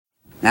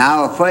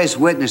Now, our first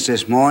witness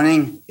this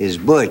morning is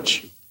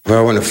Butch.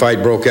 Well, when the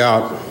fight broke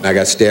out, I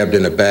got stabbed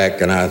in the back,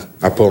 and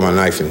I pulled my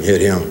knife and hit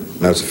him.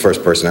 That was the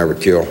first person I ever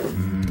killed.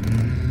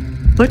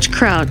 Butch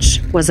Crouch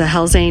was a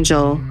Hell's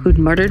Angel who'd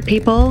murdered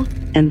people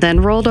and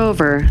then rolled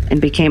over and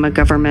became a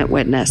government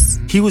witness.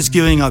 He was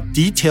giving up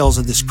details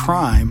of this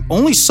crime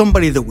only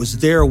somebody that was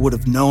there would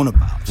have known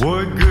about.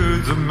 What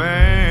good's a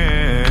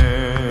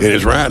man? In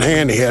his right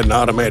hand, he had an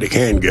automatic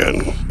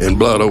handgun and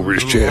blood over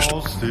his chest.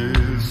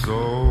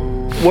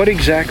 What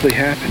exactly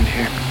happened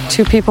here?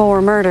 2 people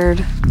were murdered.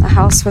 The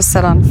house was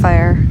set on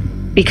fire.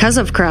 Because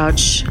of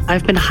Crouch,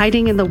 I've been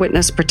hiding in the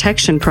witness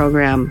protection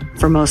program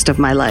for most of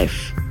my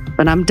life.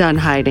 But I'm done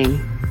hiding.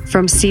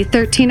 From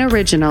C13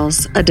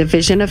 Originals, a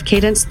division of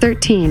Cadence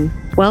 13,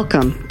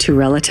 welcome to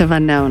Relative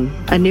Unknown,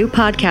 a new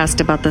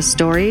podcast about the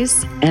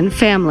stories and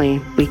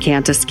family we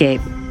can't escape.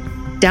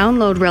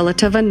 Download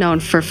Relative Unknown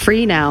for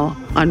free now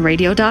on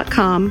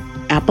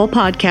radio.com, Apple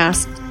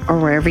Podcasts, or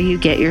wherever you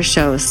get your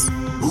shows.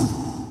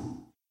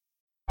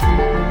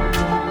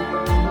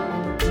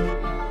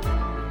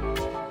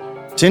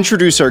 To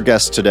introduce our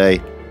guest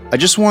today, I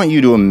just want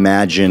you to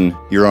imagine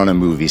you're on a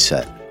movie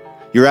set.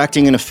 You're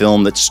acting in a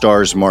film that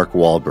stars Mark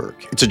Whalberg.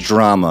 It's a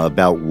drama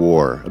about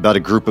war, about a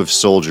group of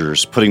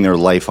soldiers putting their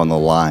life on the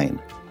line.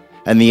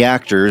 And the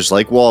actors,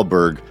 like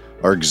Whalberg,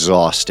 are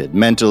exhausted,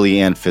 mentally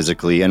and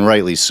physically, and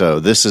rightly so.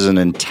 This is an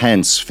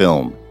intense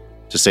film,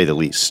 to say the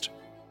least.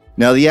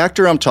 Now, the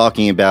actor I'm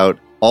talking about,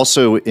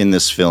 also in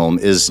this film,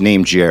 is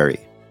named Jerry.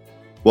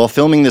 While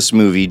filming this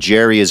movie,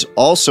 Jerry is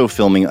also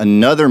filming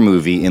another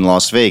movie in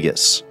Las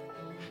Vegas.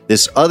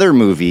 This other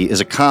movie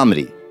is a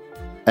comedy,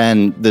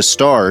 and the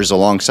stars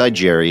alongside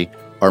Jerry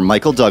are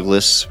Michael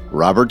Douglas,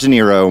 Robert De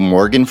Niro,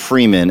 Morgan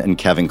Freeman, and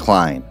Kevin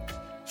Kline.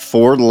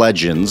 4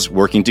 legends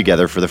working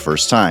together for the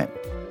first time.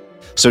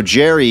 So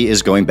Jerry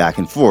is going back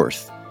and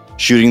forth,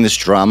 shooting this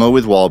drama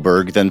with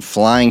Whalberg, then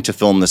flying to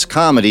film this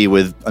comedy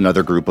with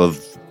another group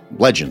of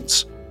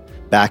legends.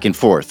 Back and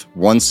forth,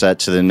 one set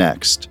to the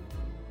next.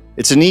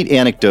 It's a neat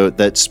anecdote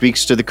that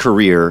speaks to the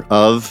career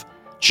of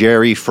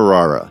Jerry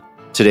Ferrara,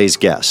 today's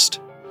guest.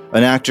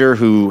 An actor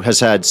who has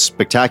had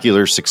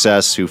spectacular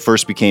success, who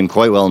first became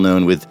quite well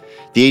known with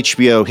the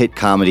HBO hit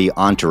comedy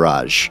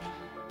Entourage.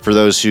 For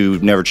those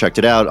who've never checked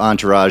it out,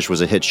 Entourage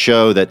was a hit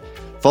show that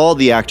followed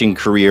the acting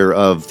career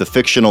of the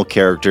fictional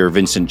character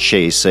Vincent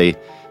Chase, a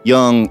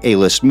young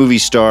A-list movie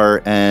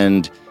star,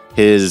 and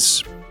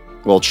his,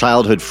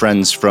 childhood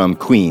friends from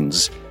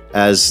Queens,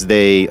 as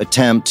they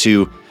attempt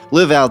to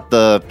live out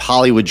the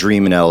Hollywood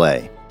dream in LA.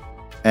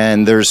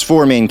 And there's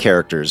 4 main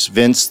characters: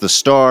 Vince, the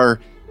star;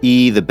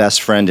 E, the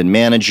best friend and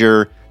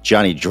manager;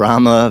 Johnny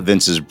Drama,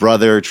 Vince's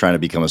brother trying to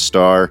become a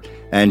star;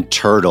 and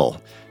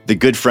Turtle, the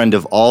good friend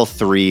of all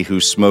 3 who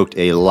smoked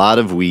a lot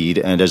of weed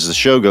and, as the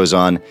show goes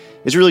on,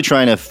 is really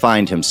trying to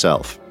find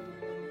himself.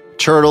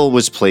 Turtle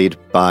was played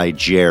by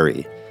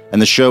Jerry,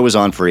 and the show was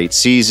on for 8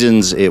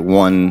 seasons. It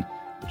won,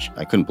 which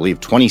I couldn't believe,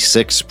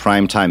 26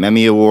 Primetime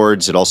Emmy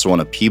Awards. It also won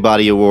a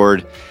Peabody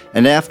Award.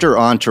 And after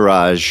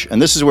Entourage,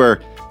 and this is where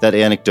that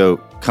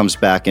anecdote comes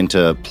back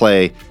into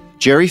play,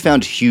 Jerry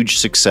found huge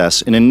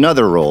success in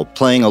another role,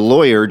 playing a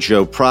lawyer,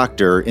 Joe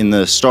Proctor, in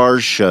the Starz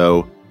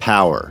show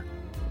Power.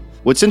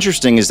 What's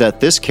interesting is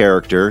that this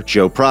character,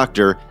 Joe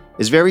Proctor,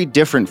 is very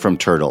different from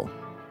Turtle.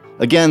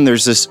 Again,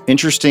 there's this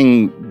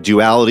interesting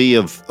duality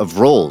of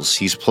roles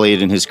he's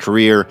played in his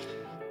career,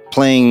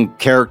 playing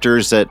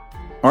characters that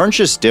aren't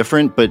just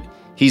different, but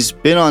he's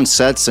been on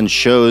sets and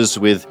shows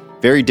with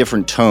very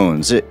different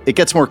tones. It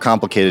gets more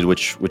complicated,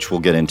 which we'll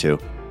get into.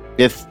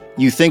 If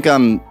you think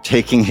I'm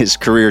taking his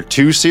career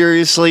too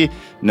seriously,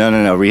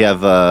 no. We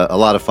have a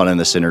lot of fun in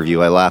this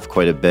interview. I laugh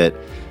quite a bit.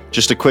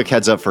 Just a quick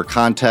heads up for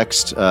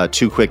context,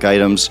 2 quick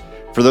items.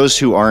 For those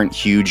who aren't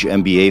huge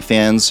NBA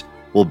fans,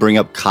 we'll bring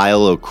up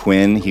Kyle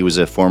O'Quinn. He was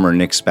a former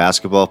Knicks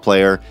basketball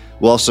player.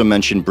 We'll also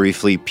mention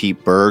briefly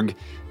Pete Berg,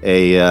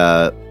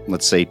 a,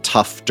 let's say,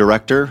 tough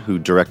director who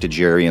directed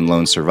Jerry in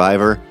Lone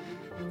Survivor.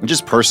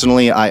 Just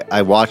personally,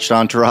 I watched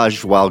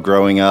Entourage while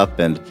growing up,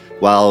 and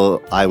while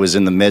I was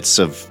in the midst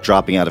of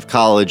dropping out of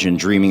college and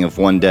dreaming of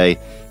one day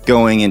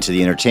going into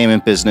the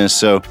entertainment business,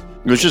 so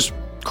it was just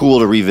cool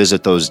to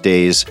revisit those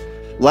days.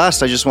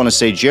 Last, I just want to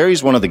say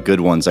Jerry's one of the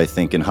good ones, I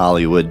think, in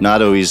Hollywood.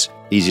 Not always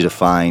easy to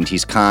find.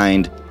 He's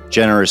kind,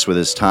 generous with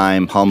his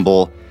time,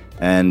 humble,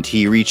 and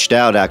he reached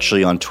out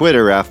actually on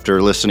Twitter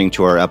after listening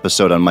to our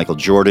episode on Michael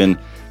Jordan,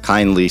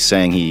 kindly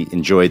saying he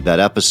enjoyed that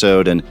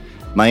episode, and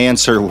my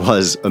answer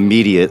was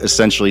immediate,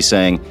 essentially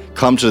saying,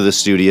 come to the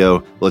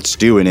studio, let's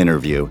do an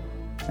interview.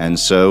 And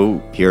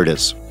so here it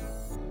is.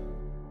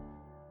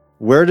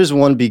 Where does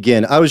one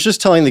begin? I was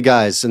just telling the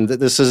guys, and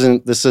this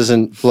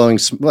isn't blowing,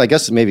 well, I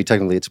guess maybe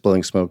technically it's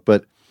blowing smoke,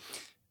 but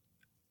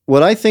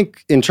what I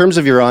think in terms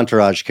of your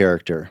Entourage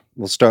character,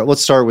 let's start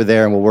with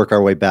there and we'll work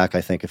our way back, I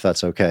think, if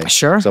that's okay.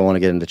 Sure. So I want to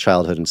get into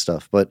childhood and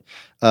stuff. But,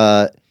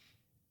 I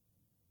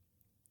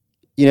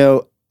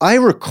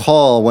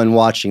recall when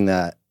watching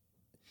that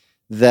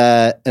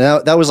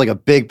was like a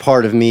big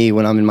part of me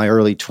when I'm in my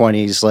early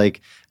 20s,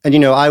 like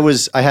And,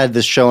 I had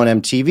this show on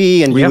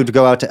MTV and we would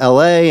go out to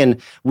LA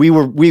and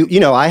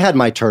I had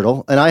my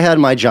turtle and I had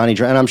my Johnny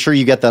Drum. And I'm sure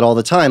you get that all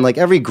the time. Like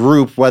every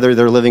group, whether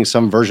they're living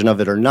some version of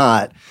it or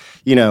not,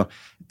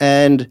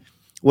 and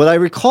what I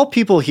recall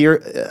people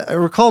here,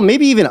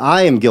 maybe even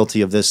I am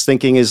guilty of this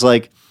thinking is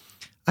like,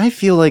 I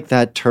feel like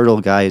that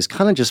turtle guy is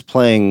kind of just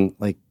playing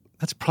like,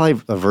 that's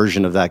probably a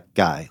version of that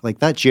guy. Like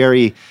that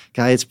Jerry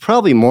guy, it's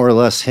probably more or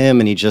less him.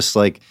 And he just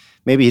like,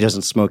 maybe he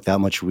doesn't smoke that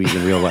much weed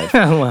in real life.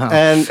 Wow.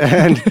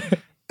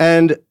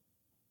 And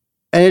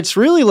it's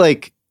really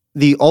like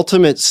the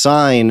ultimate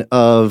sign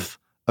of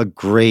a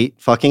great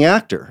fucking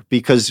actor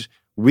because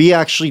we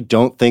actually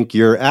don't think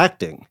you're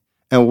acting.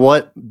 And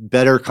what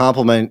better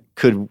compliment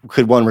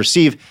could one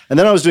receive? And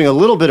then I was doing a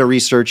little bit of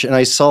research and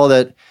I saw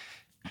that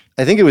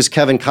I think it was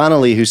Kevin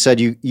Connolly who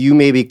said you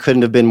maybe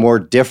couldn't have been more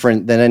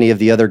different than any of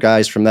the other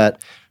guys from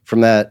that.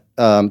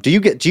 Do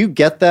you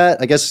get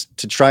that? I guess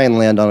to try and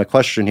land on a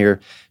question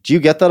here, do you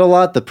get that a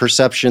lot? The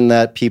perception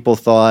that people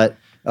thought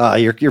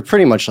you're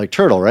pretty much like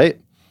Turtle, right?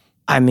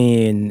 I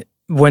mean,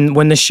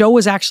 when the show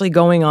was actually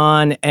going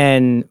on,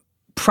 and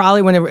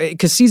probably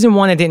because season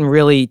 1 it didn't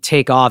really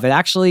take off. It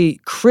actually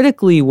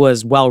critically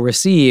was well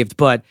received,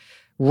 but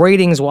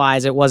ratings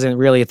wise, it wasn't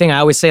really a thing. I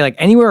always say like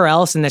anywhere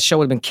else and that show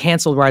would have been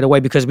canceled right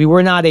away because we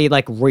were not a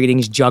like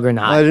ratings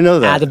juggernaut I didn't know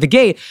that. out of the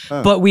gate.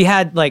 Oh. But we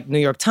had like New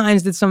York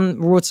Times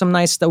wrote some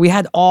nice stuff. We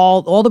had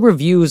all the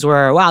reviews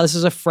were, wow, this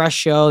is a fresh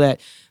show that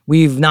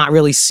we've not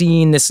really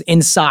seen this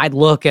inside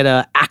look at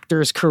a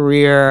actor's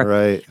career.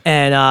 Right.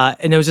 And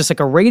it was just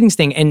like a ratings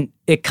thing. And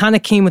it kind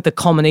of came with the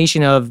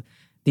culmination of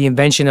the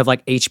invention of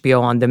like HBO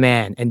on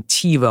demand and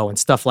TiVo and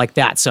stuff like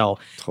that. So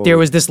there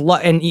was this,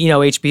 and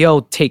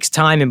HBO takes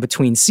time in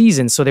between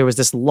seasons. So there was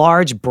this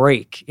large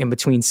break in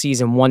between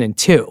season 1 and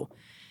 2.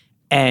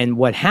 And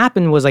what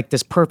happened was like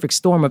this perfect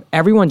storm of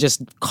everyone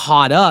just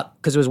caught up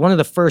because it was one of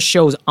the first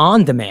shows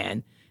on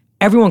demand.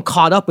 Everyone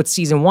caught up with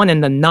season 1 in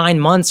the 9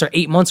 months or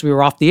 8 months we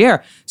were off the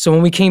air. So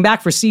when we came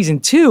back for season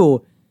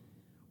 2,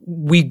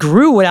 we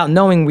grew without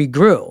knowing we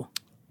grew.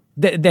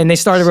 Then they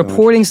started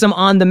reporting some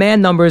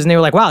on-demand numbers, and they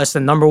were like, "Wow, it's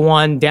the number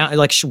one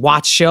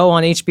watch show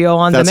on HBO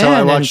on demand." That's how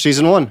I watched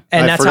season 1,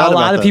 and that's how a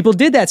lot of people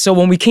did that. So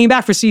when we came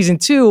back for season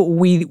 2,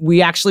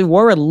 we actually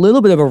were a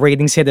little bit of a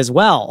ratings hit as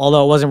well,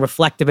 although it wasn't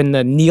reflective in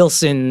the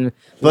Nielsen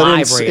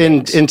live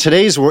ratings. In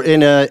today's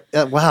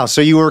wow, so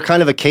you were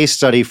kind of a case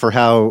study for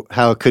how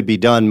it could be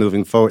done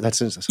moving forward.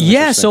 That's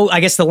yeah. So I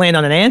guess to land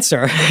on an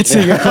answer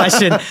to your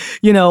question,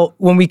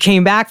 when we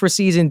came back for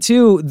season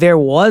 2, there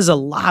was a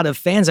lot of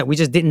fans that we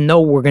just didn't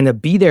know were going to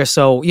be there.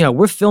 So,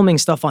 we're filming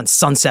stuff on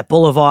Sunset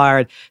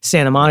Boulevard,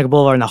 Santa Monica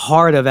Boulevard in the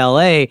heart of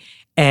LA.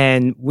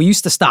 And we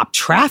used to stop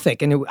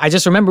traffic. And I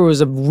just remember it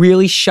was a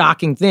really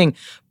shocking thing.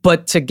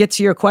 But to get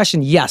to your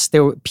question, yes,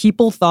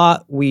 people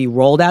thought we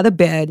rolled out of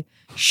bed,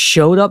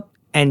 showed up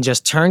and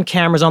just turned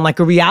cameras on like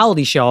a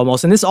reality show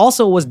almost. And this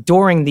also was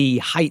during the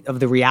height of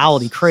the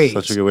reality craze.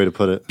 Such a good way to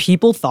put it.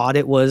 People thought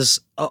it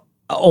was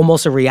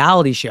almost a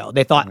reality show.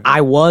 They thought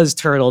I was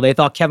Turtle. They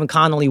thought Kevin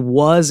Connolly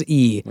was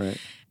E. Right.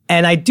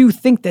 And I do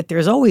think that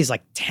there's always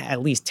like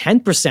at least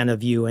 10%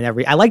 of you in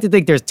every. I like to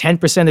think there's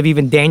 10% of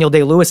even Daniel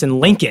Day-Lewis and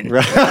Lincoln.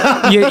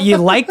 Right. you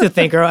like to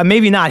think, or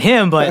maybe not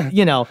him, but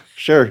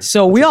Sure.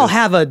 So we all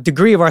have a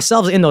degree of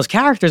ourselves in those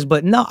characters,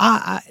 but no,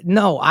 I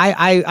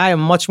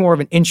am much more of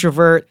an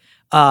introvert.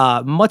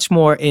 Much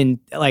more in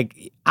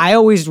like I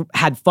always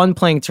had fun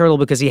playing Turtle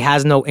because he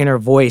has no inner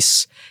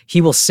voice.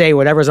 He will say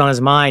whatever's on his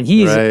mind.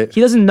 He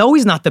doesn't know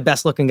he's not the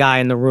best looking guy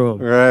in the room.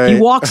 Right. He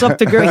walks up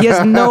to girl. He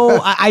has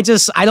no. I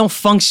don't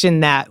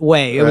function that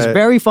way. It was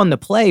very fun to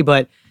play,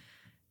 but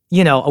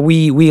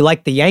we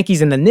like the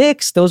Yankees and the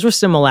Knicks. Those were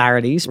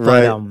similarities,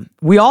 but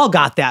we all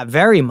got that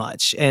very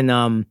much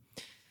and.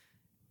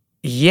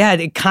 Yeah,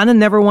 it kind of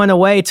never went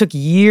away. It took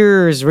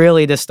years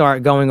really to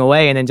start going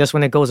away, and then just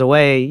when it goes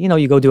away,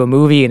 you go do a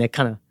movie and it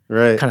kind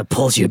of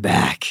pulls you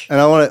back. And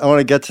I want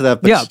to get to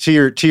that, but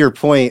to your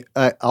point,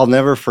 I'll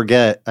never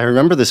forget. I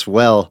remember this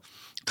well.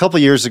 A couple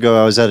of years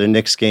ago, I was at a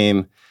Knicks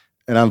game,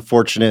 and I'm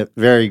fortunate,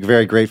 very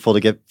very grateful to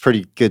get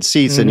pretty good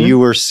seats, and you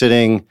were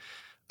sitting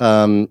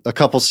a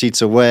couple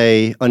seats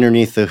away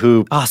underneath the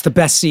hoop. Oh, it's the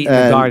best seat in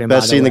the garden.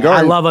 Best seat in the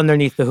garden. I love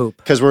underneath the hoop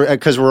because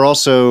we're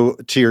also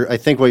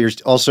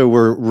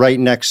we're right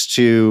next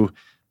to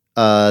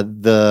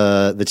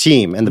the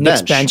team and the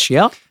Knicks bench.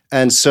 Yep.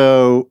 And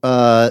so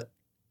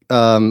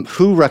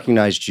who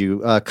recognized you?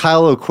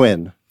 Kyle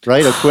O'Quinn,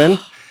 right? O'Quinn.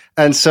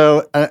 And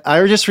so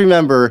I just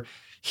remember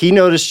he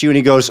noticed you and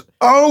he goes,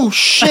 "Oh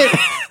shit,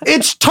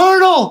 it's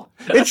Turtle!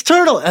 It's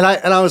Turtle!" And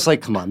I was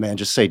like, "Come on, man,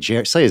 just say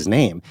Jerry, say his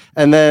name."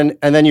 And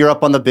then you're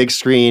up on the big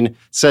screen,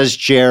 says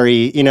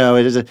Jerry,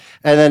 and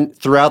then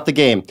throughout the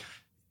game,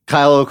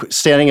 Kyle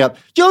standing up,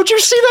 "Yo, did you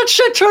see that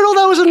shit, Turtle?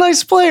 That was a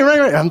nice play,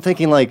 right?" I'm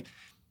thinking like,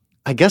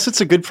 I guess it's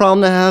a good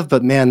problem to have,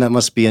 but man, that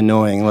must be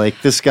annoying. Like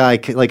this guy,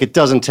 like it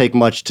doesn't take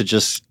much to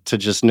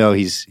just know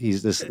he's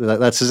this.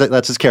 That's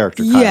his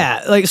character. Kyle.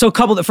 Yeah, like so.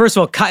 First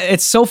of all,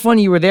 it's so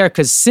funny you were there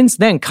because since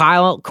then,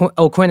 Kyle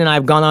O'Quinn and I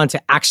have gone on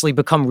to actually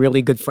become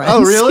really good friends.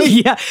 Oh, really?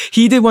 Yeah,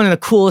 he did one of the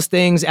coolest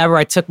things ever.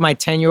 I took my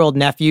 10-year-old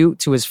nephew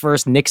to his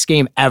first Knicks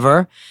game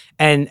ever.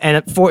 And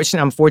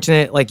I'm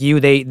fortunate like you,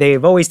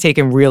 they've always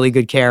taken really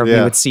good care of me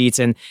with seats,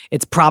 and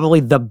it's probably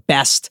the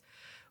best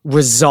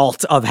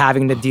result of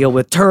having to deal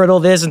with turtle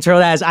this and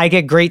turtle that is I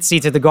get great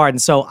seats at the Garden.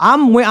 So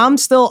I'm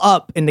still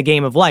up in the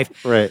game of life.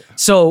 Right.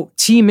 So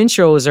team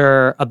intros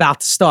are about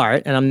to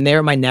start, and I'm there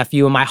with my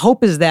nephew, and my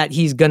hope is that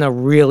he's gonna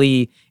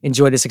really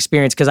enjoy this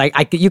experience because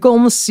you can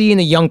almost see in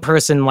a young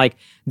person like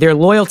their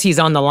loyalty's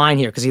on the line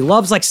here because he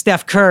loves like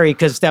Steph Curry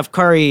because Steph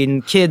Curry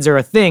and kids are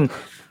a thing.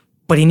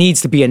 But he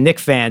needs to be a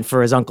Knicks fan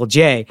for his Uncle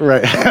Jay.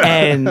 Right.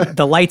 And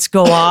the lights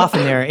go off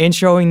and they're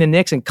introing the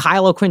Knicks, and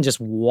Kyle O'Quinn just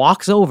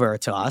walks over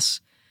to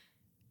us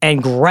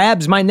and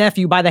grabs my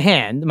nephew by the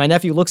hand. My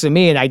nephew looks at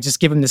me and I just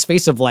give him this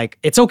face of like,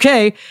 it's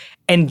okay,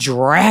 and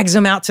drags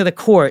him out to the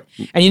court.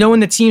 And you know when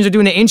the teams are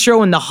doing the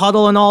intro and the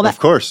huddle and all that? Of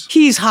course.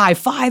 He's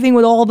high-fiving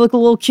with all the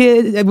little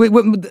kids,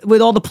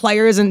 with all the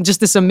players, and just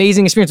this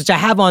amazing experience, which I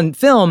have on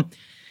film.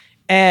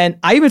 And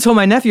I even told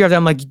my nephew after,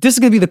 I'm like, this is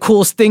going to be the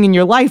coolest thing in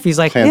your life. He's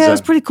like, yeah,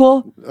 it's pretty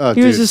cool.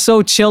 He was just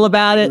so chill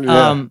about it.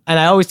 Yeah. And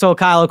I always told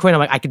Kyle O'Quinn, I'm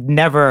like, I could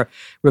never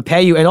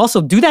repay you. And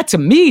also do that to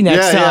me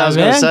next time, I was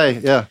man. going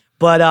to say, yeah.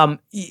 But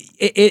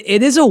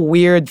it is a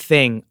weird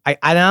thing.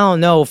 I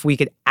don't know if we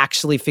could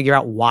actually figure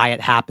out why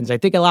it happens. I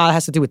think a lot of it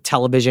has to do with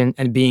television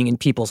and being in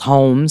people's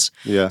homes.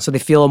 Yeah. So they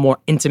feel a more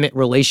intimate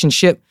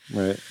relationship.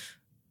 Right.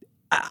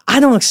 I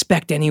don't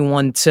expect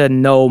anyone to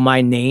know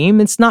my name.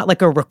 It's not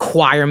like a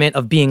requirement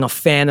of being a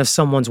fan of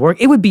someone's work.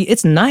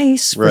 It's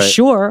nice for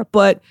sure,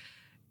 but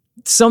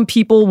some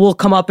people will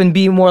come up and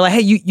be more like, hey,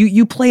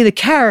 you play the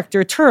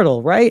character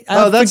Turtle, right?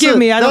 Forgive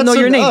me, I don't know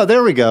your name. Oh,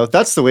 there we go.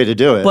 That's the way to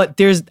do it. But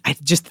I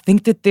just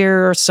think that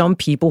there are some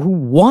people who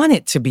want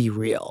it to be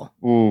real.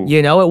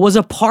 You know, it was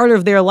a part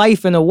of their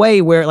life in a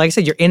way where, like I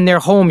said, you're in their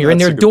home, you're in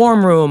their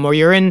dorm room, or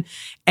you're in,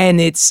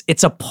 and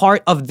it's a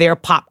part of their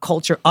pop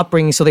culture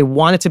upbringing. So they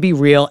want it to be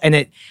real.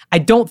 And I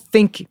don't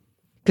think,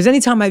 because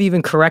anytime I've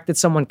even corrected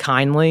someone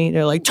kindly,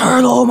 they're like,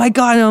 Turtle, oh my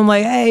God. And I'm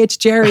like, hey, it's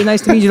Jerry.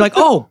 Nice to meet you. You're like,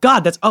 oh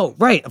God,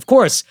 right, of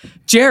course,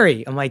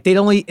 Jerry. I'm like,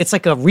 it's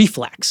like a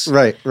reflex.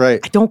 Right. I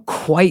don't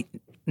quite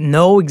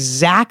know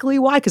exactly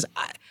why, because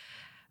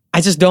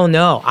I just don't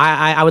know.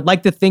 I would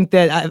like to think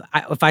that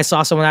if I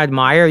saw someone I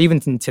admire,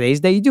 even in today's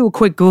day, you do a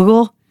quick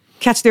Google,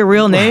 catch their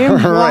real name.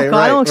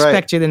 I don't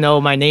expect you to know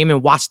my name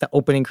and watch the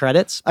opening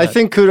credits. But. I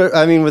think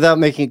without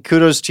making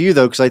kudos to you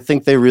though, because I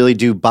think they really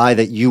do buy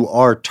that you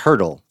are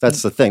Turtle.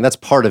 That's the thing. That's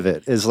part of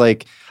it. Is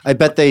like, I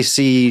bet they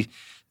see,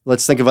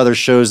 let's think of other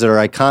shows that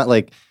are iconic,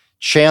 like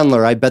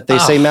Chandler. I bet they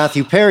say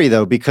Matthew Perry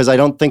though, because I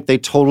don't think they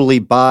totally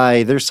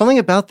buy. There's something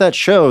about that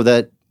show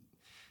that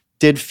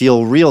did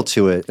feel real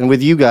to it. And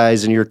with you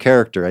guys and your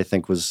character, I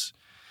think was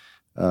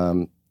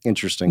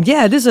interesting.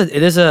 Yeah,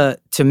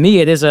 to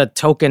me, it is a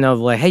token of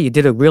like, hey, you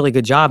did a really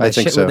good job.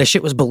 The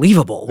shit was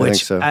believable,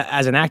 which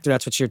as an actor,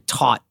 that's what you're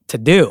taught to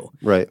do.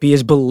 Right. Be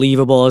as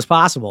believable as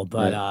possible.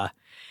 But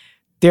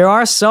there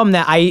are some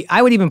that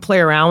I would even play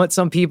around with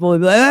some people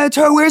and be like,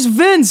 hey, where's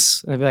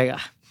Vince? And I'd be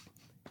like,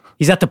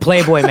 he's at the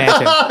Playboy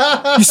Mansion.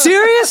 You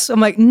serious? I'm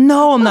like,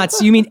 no, I'm not.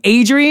 You mean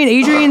Adrian?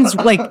 Adrian's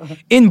like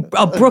in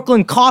a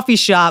Brooklyn coffee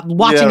shop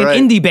watching an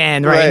indie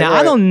band right now.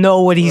 I don't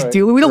know what he's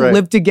doing. We don't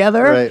live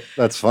together. Right,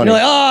 that's funny. You're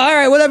like, oh, all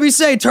right, whatever you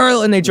say,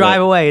 Turtle. And they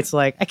drive away. It's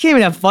like, I can't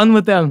even have fun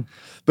with them.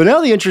 But now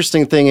the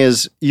interesting thing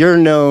is you're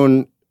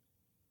known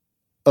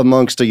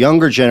amongst a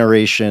younger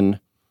generation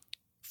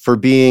for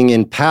being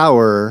in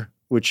Power,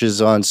 which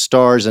is on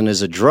Starz and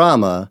is a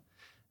drama.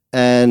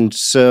 And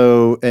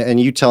so, and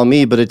you tell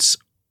me, but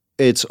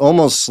it's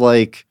almost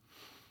like,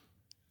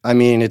 I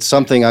mean, it's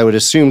something I would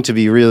assume to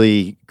be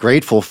really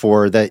grateful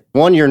for that.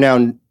 One, you're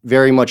now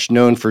very much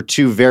known for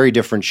two very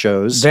different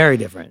shows. Very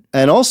different.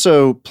 And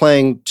also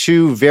playing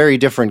two very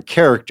different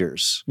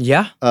characters.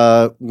 Yeah.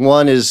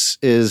 One is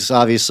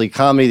obviously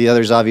comedy. The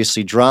other is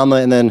obviously drama.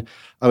 And then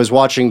I was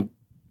watching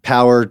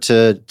Power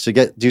to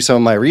do some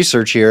of my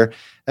research here.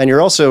 And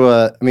you're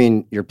also,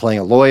 you're playing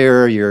a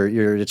lawyer.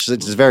 It's a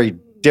very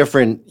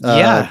different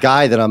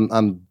guy that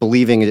I'm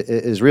believing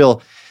is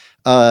real.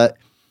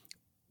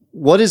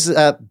 What has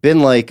that been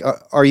like?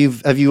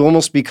 Have you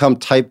almost become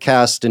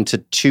typecast into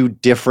two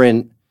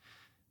different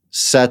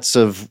sets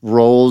of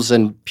roles,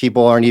 and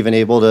people aren't even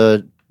able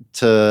to?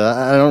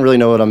 I don't really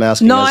know what I'm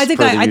asking. No, I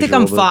think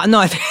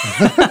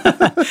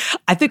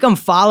I'm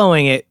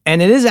following it,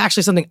 and it is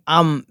actually something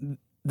I'm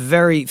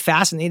very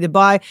fascinated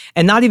by,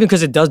 and not even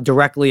because it does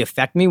directly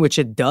affect me, which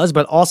it does,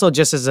 but also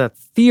just as a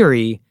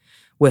theory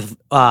with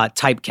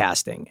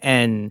typecasting.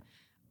 And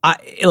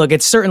look,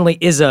 it certainly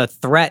is a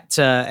threat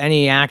to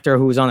any actor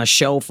who's on a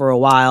show for a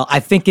while. I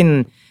think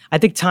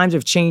times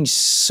have changed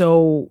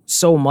so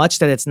much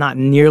that it's not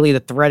nearly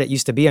the threat it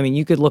used to be. I mean,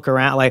 you could look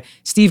around, like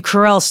Steve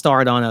Carell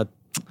starred on a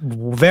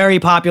very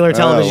popular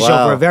television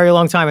show for a very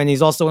long time, and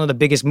he's also one of the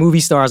biggest movie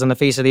stars on the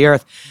face of the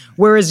earth.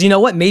 Whereas, you know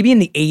what? Maybe in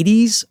the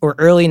 80s or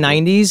early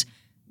 90s,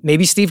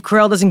 maybe Steve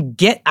Carell doesn't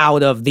get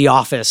out of The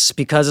Office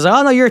because it's like,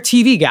 oh no, you're a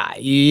TV guy.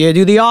 You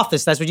do The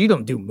Office. That's what you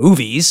don't do,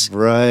 movies.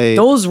 Right.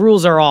 Those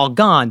rules are all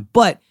gone.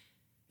 But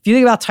if you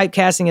think about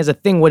typecasting as a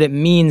thing, what it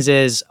means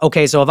is,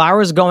 okay, so if I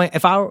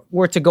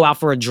were to go out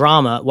for a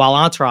drama while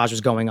Entourage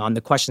was going on,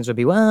 the questions would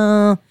be,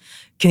 well,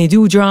 can you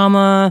do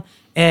drama?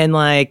 And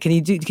like, can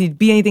you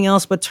be anything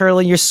else but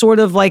Turtle? You're sort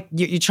of like,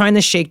 you're trying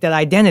to shake that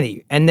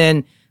identity. And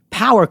then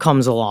Power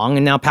comes along,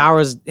 and now Power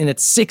is in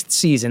its 6th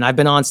season. I've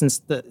been on since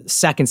the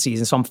 2nd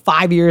season, so I'm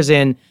 5 years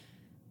in.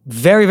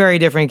 Very, very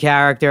different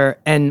character.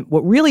 And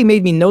what really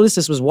made me notice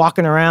this was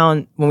walking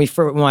around when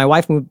my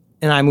wife and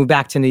I moved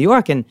back to New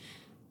York, and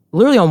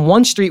literally on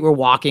one street we're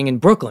walking in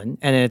Brooklyn,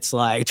 and it's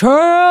like,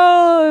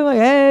 Turtle, like,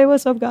 hey,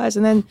 what's up, guys?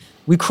 And then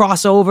we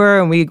cross over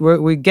and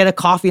we get a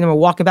coffee, and then we're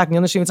walking back in the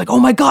other street. And it's like, oh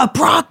my God,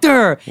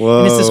 Proctor!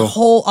 Whoa. And it's this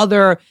whole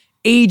other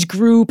age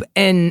group,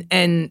 and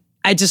I'm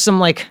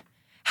like,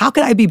 how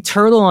could I be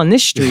Turtle on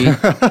this street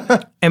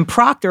and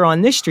Proctor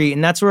on this street?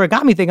 And that's where it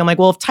got me thinking. I'm like,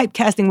 well, if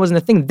typecasting wasn't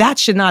a thing, that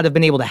should not have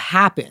been able to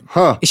happen.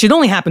 Huh. It should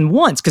only happen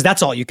once, because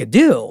that's all you could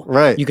do.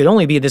 Right. You could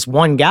only be this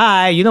one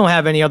guy. You don't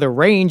have any other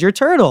range. You're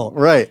Turtle.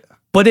 Right.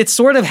 But it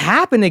sort of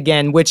happened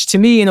again, which to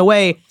me, in a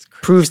way,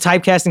 proves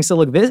typecasting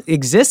still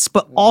exists,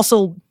 but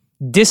also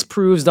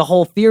disproves the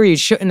whole theory it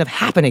shouldn't have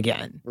happened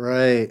again.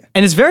 Right.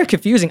 And it's very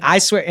confusing. I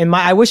swear,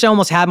 I wish I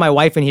almost had my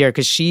wife in here,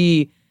 because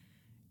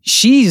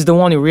she's the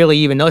one who really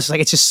even knows. It's like,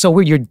 it's just so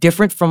weird. You're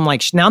different from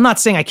like, now I'm not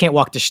saying I can't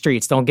walk the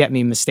streets. Don't get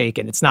me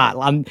mistaken. It's not,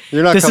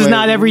 this is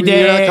not every day.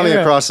 You're not coming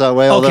across that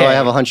way, although I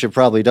have a hunch it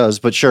probably does,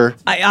 but sure.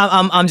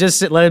 I'm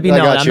just, let it be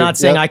known. I'm not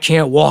saying I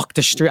can't walk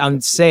the street.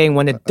 I'm saying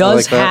when it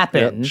does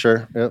happen, yep,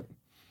 sure, yep.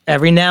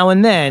 Every now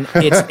and then,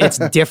 it's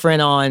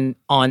different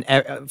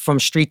from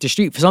street to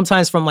street.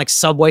 Sometimes from like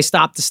subway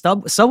stop to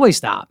subway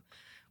stop,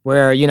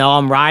 where, you know,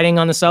 I'm riding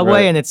on the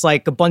subway and it's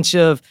like a bunch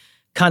of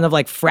kind of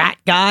like frat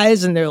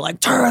guys, and they're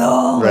like,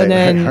 Turtle, and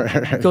then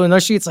go to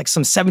another street, it's like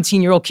some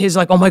 17-year-old kids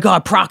like, oh my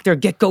God, Proctor,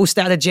 get Ghost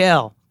out of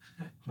jail.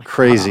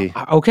 Crazy.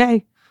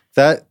 Okay.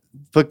 That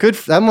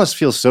must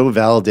feel so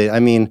validating. I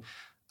mean,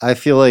 I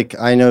feel like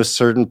I know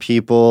certain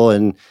people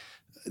and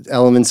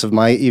elements of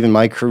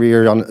my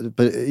career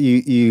but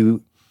it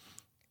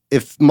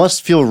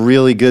must feel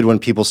really good when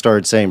people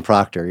started saying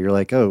Proctor. You're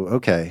like, oh,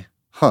 okay.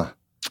 Huh.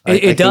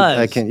 It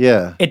does.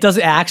 It does.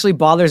 It actually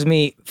bothers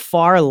me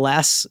far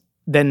less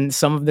than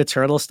some of the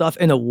Turtle stuff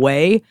in a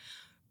way,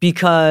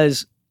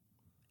 because,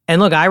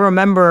 and look, I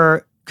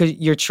remember, because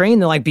you're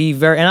trained to like be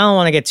very, and I don't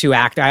want to get too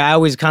actor. I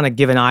always kind of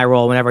give an eye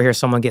roll whenever I hear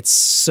someone get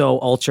so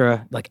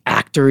ultra like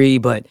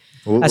actory, but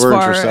as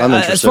far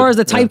as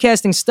the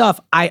typecasting stuff,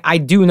 I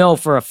do know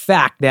for a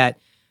fact that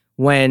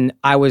when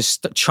I was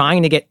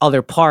trying to get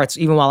other parts,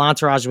 even while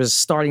Entourage was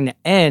starting to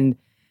end,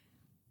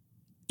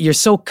 you're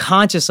so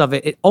conscious of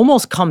it, it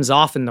almost comes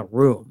off in the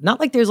room. Not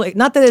that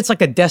it's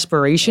like a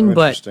desperation,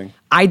 but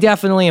I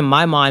definitely in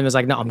my mind was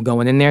like, no, I'm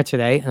going in there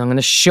today and I'm going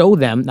to show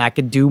them that I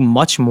could do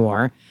much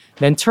more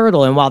than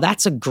Turtle. And while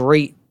that's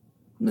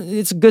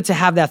it's good to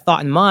have that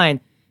thought in mind,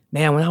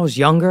 man, when I was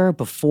younger,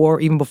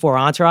 even before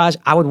Entourage,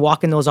 I would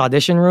walk in those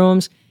audition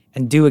rooms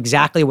and do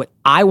exactly what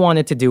I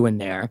wanted to do in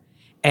there.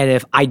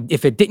 And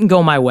if it didn't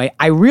go my way,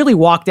 I really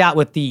walked out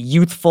with the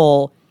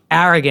youthful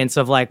arrogance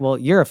of like, well,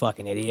 you're a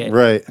fucking idiot.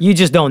 Right. You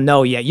just don't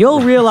know yet.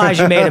 You'll realize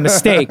you made a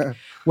mistake.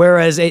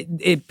 Whereas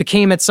it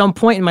became at some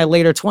point in my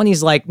later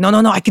 20s like, no,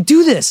 I could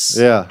do this.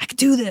 Yeah. I could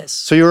do this.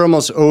 So you were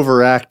almost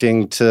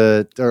overacting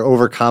or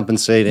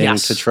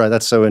overcompensating to try.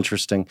 That's so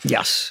interesting.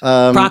 Yes.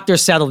 Proctor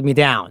settled me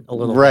down a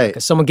little bit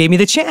because someone gave me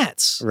the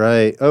chance.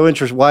 Right. Oh,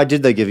 interesting. Why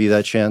did they give you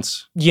that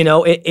chance? You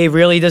know, it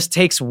really just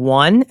takes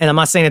one. And I'm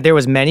not saying that there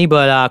was many,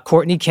 but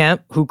Courtney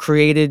Kemp, who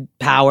created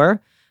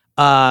Power,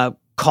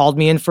 called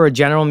me in for a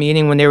general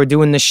meeting when they were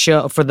doing the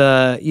show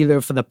either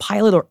for the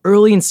pilot or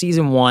early in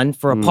season 1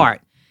 for a part.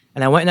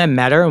 And I went and I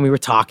met her and we were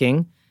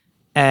talking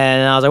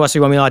and I was like, what, so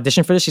you want me to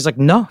audition for this? She's like,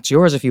 no, it's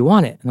yours if you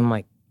want it. And I'm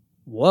like,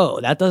 whoa,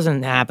 that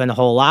doesn't happen a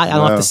whole lot. I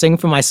don't have to sing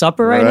for my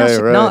supper right now. She's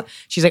like, no.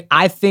 She's like,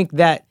 I think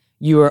that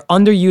you are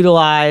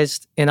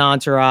underutilized in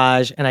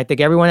Entourage and I think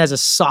everyone has a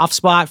soft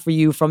spot for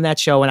you from that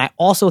show. And I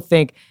also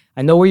think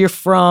I know where you're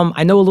from.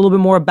 I know a little bit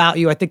more about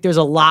you. I think there's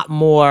a lot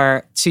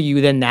more to you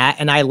than that.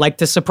 And I like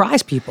to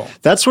surprise people.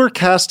 That's where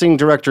casting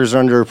directors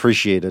are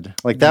underappreciated.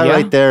 Like that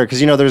right there.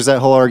 Because, you know, there's that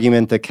whole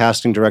argument that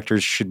casting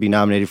directors should be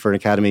nominated for an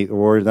Academy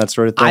Award and that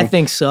sort of thing. I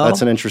think so.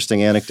 That's an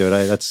interesting anecdote.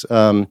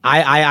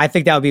 I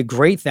think that would be a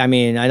great thing. I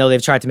mean, I know they've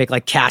tried to make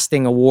like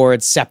casting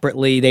awards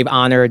separately. They've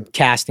honored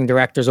casting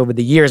directors over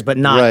the years, but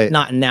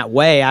not in that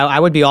way. I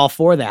would be all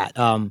for that.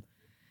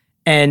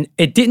 And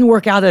it didn't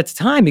work out at the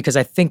time because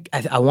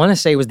I want to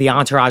say it was the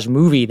Entourage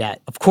movie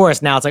that, of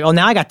course, now it's like, oh,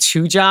 now I got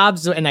 2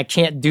 jobs and I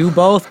can't do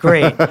both.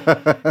 Great.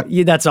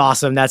 That's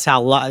awesome. That's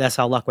how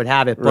luck would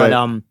have it.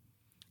 But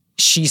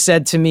she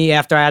said to me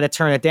after I had to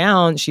turn it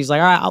down, she's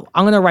like, all right,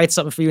 I'm going to write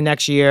something for you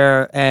next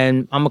year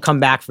and I'm going to come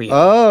back for you.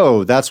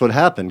 Oh, that's what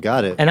happened.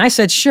 Got it. And I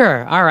said,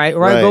 sure. All right.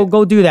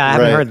 Go do that. I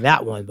haven't heard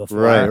that one before.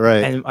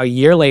 Right. And a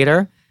year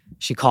later,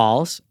 she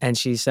calls and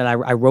she said,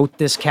 I wrote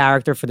this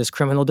character for this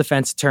criminal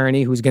defense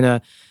attorney who's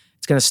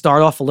it's going to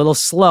start off a little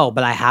slow,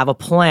 but I have a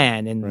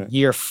plan. And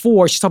year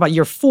 4, she's talking about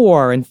year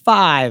 4 and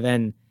 5.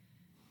 And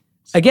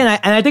again,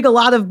 I think a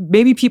lot of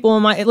maybe people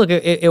in my, look,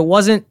 it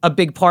wasn't a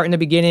big part in the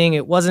beginning.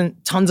 It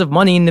wasn't tons of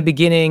money in the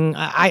beginning.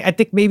 I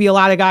think maybe a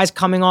lot of guys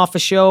coming off a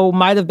show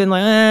might have been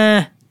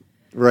like,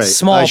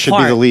 small I should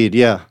part. be the lead,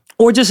 yeah.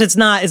 Or just it's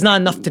not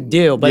enough to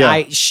do.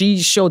 But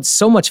she showed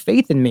so much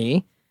faith in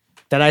me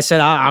that I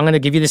said, I'm going to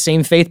give you the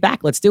same faith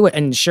back. Let's do it.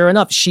 And sure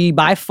enough, she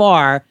by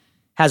far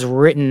has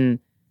written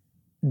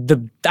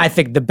I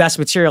think the best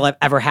material I've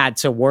ever had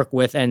to work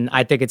with. And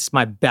I think it's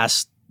my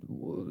best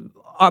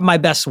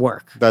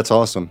work. That's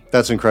awesome.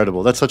 That's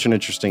incredible. That's such an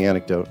interesting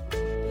anecdote.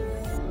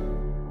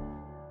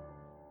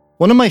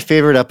 One of my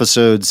favorite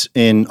episodes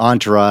in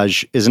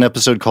Entourage is an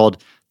episode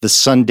called The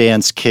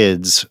Sundance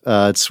Kids.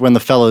 It's when the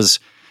fellas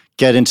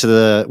get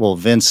into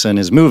Vince and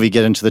his movie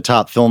get into the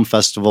top film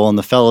festival, and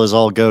the fellas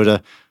all go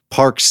to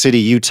Park City,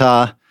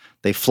 Utah.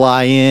 They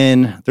fly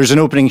in. There's an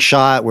opening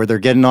shot where they're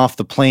getting off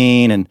the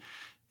plane, and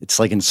it's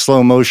like in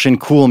slow motion,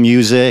 cool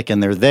music,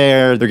 and they're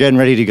there. They're getting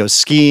ready to go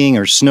skiing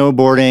or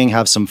snowboarding,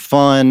 have some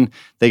fun.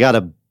 They got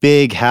a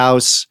big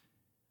house,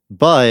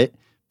 but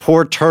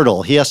poor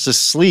Turtle, he has to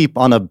sleep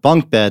on a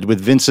bunk bed with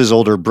Vince's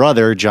older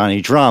brother, Johnny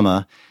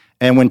Drama.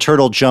 And when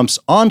Turtle jumps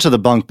onto the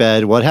bunk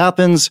bed, what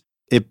happens?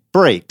 It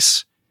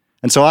breaks.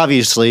 And so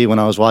obviously, when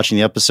I was watching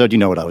the episode, you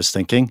know what I was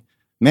thinking?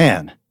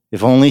 Man,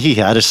 if only he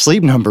had a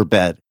sleep number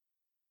bed.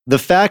 The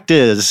fact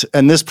is,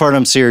 and this part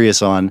I'm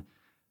serious on,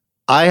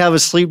 I have a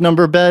sleep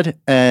number bed,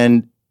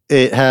 and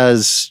it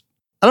has,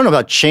 I don't know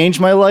about changed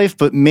my life,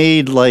 but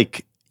made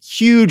like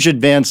huge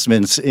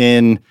advancements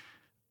in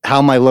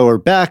how my lower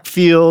back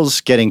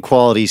feels, getting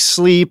quality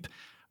sleep.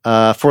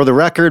 For the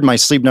record, my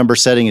sleep number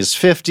setting is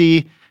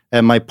 50,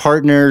 and my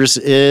partner's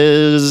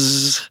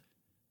is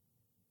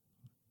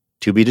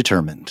to be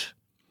determined.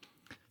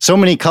 So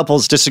many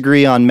couples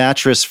disagree on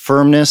mattress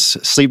firmness.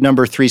 Sleep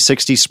Number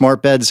 360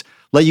 smart beds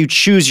let you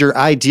choose your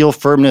ideal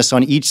firmness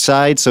on each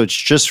side so it's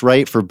just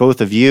right for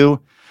both of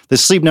you. The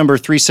Sleep Number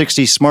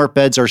 360 smart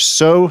beds are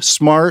so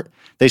smart,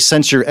 they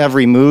sense your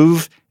every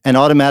move and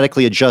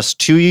automatically adjust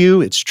to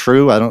you. It's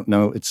true. I don't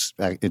know. It's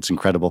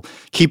incredible.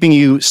 Keeping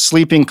you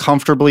sleeping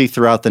comfortably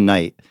throughout the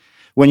night.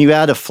 When you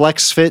add a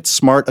FlexFit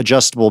smart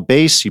adjustable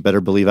base, you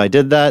better believe I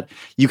did that,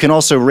 you can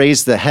also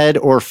raise the head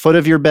or foot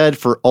of your bed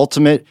for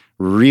ultimate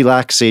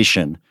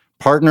relaxation.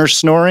 Partner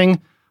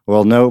snoring?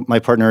 Well, no, my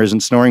partner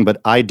isn't snoring,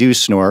 but I do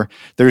snore.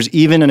 There's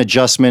even an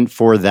adjustment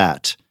for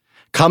that.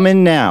 Come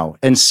in now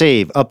and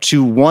save up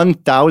to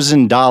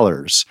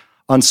 $1,000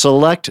 on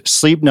select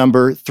Sleep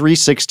Number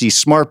 360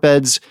 smart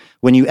beds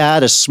when you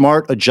add a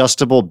smart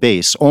adjustable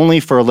base, only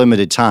for a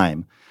limited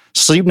time.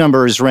 Sleep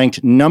Number is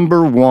ranked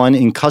number 1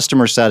 in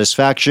customer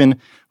satisfaction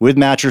with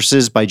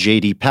mattresses by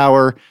J.D.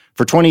 Power.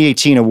 For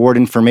 2018 award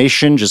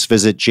information, just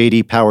visit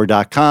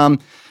jdpower.com.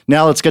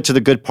 Now let's get to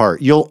the good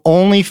part. You'll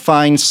only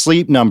find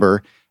Sleep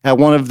Number at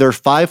one of their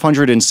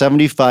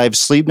 575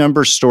 Sleep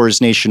Number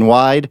stores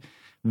nationwide.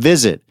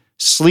 Visit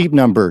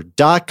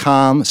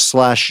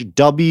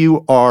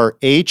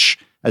sleepnumber.com/WRH,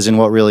 as in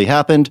what really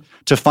happened,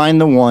 to find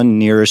the one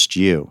nearest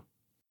you.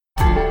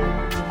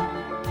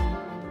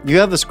 You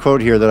have this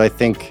quote here that I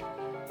think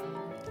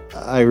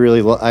I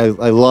really I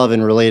love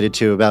and related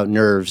to about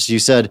nerves. You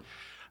said,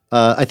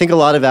 I think a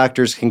lot of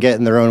actors can get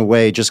in their own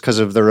way just because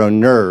of their own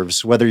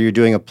nerves, whether you're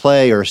doing a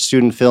play or a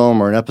student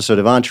film or an episode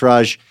of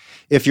Entourage.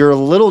 If you're a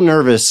little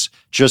nervous,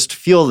 just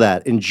feel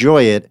that,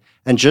 enjoy it,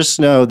 and just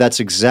know that's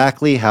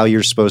exactly how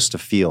you're supposed to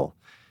feel.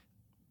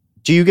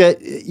 Do you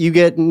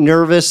get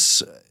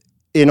nervous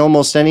in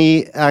almost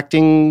any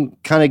acting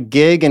kind of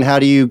gig, and how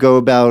do you go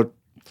about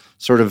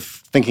sort of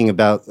thinking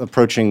about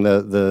approaching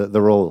the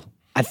role?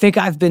 I think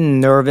I've been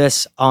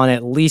nervous on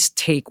at least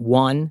take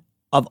 1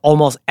 of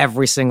almost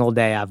every single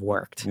day I've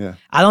worked. Yeah.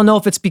 I don't know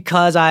if it's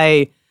because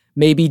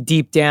maybe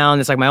deep down,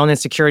 it's like my own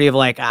insecurity of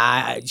like,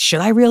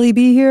 should I really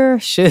be here?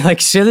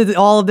 Should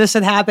all of this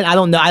had happened? I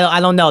don't know. I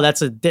don't know.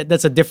 That's a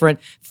different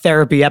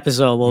therapy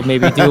episode we'll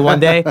maybe do one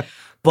day.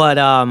 But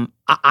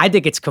I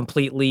think it's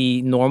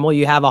completely normal.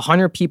 You have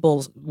 100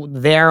 people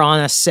there on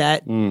a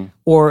set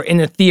or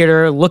in a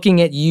theater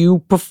looking at you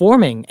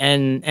performing,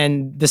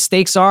 and the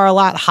stakes are a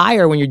lot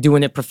higher when you're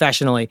doing it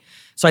professionally.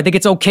 So I think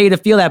it's okay to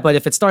feel that, but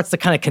if it starts to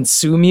kind of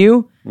consume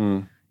you,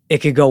 it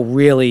could go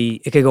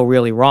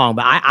really wrong.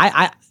 But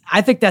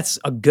I think that's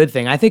a good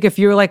thing. I think if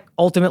you're like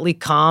ultimately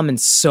calm and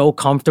so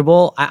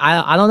comfortable,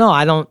 I don't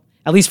know.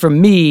 At least for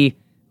me,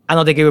 I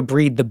don't think it would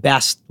breed the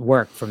best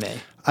work for me.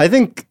 I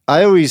think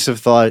I always have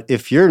thought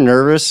if you're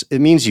nervous,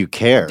 it means you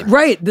care.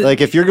 Right.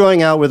 Like if you're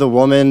going out with a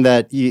woman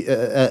that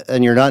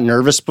and you're not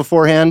nervous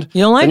beforehand,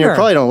 you don't like then her. You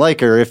probably don't like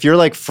her. If you're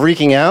like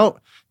freaking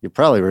out, you're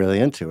probably really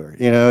into her.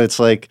 You know, it's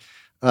like,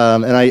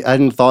 and I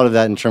hadn't thought of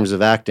that in terms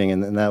of acting,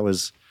 and that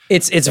was.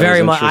 It's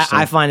very much.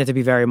 I find it to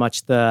be very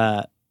much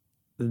the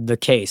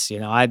case. You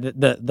know,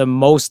 the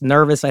most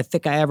nervous I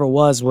think I ever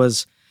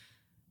was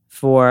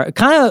for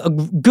kind of a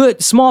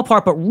good small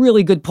part, but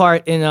really good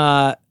part in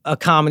a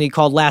comedy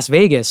called Las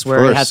Vegas,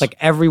 where it has like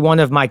every one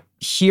of my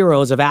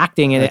heroes of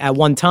acting in it at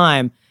one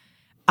time.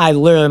 I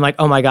literally am like,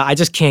 oh my God, I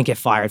just can't get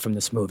fired from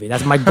this movie.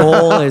 That's my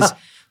goal is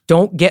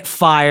don't get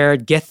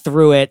fired, get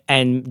through it,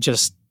 and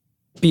just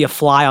be a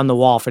fly on the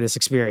wall for this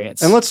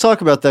experience. And let's talk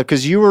about that,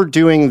 because you were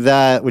doing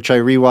that, which I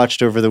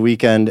rewatched over the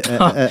weekend,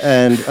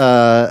 and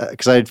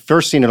because I had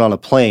first seen it on a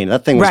plane.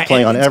 That thing was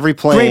playing on every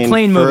plane, great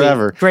plane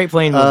forever. Movie. Great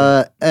plane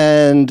movie.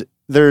 And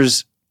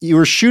you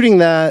were shooting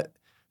that,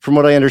 from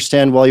what I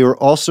understand, while you were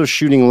also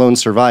shooting Lone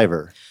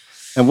Survivor.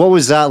 And what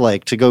was that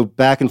like, to go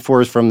back and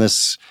forth from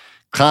this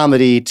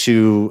comedy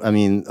to, I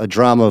mean, a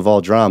drama of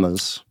all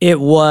dramas? It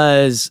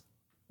was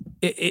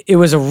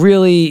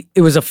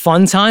a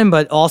fun time,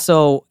 but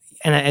also,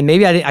 and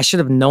maybe I should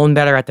have known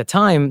better at the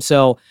time.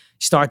 So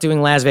start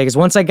doing Las Vegas.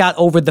 Once I got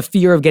over the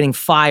fear of getting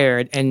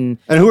fired, and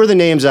who are the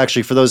names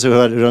actually for those who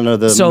don't know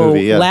the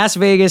movie? So Las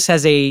Vegas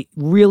has a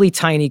really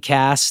tiny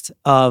cast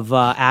of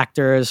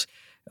actors.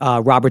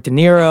 Robert De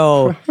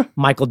Niro,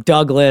 Michael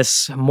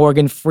Douglas,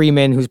 Morgan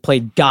Freeman, who's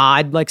played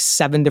God like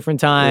 7 different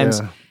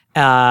times.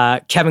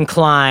 Kevin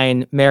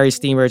Kline, Mary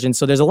Steenburgen.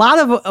 So there's a lot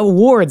of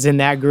awards in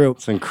that group.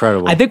 It's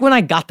incredible. I think when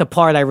I got the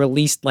part, I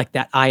released like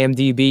that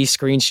IMDb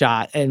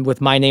screenshot, and with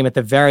my name at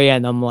the very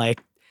end, I'm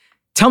like,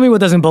 tell me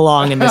what doesn't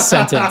belong in this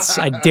sentence.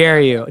 I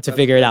dare you to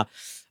figure it out.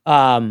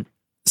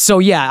 So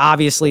yeah,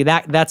 obviously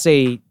that's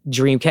a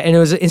dream cast. And it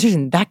was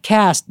interesting, that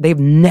cast, they've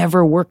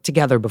never worked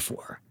together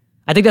before.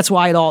 I think that's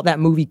why that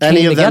movie came together.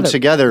 Any of them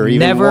together, even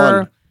never,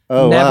 one?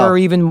 Oh, never wow.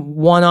 even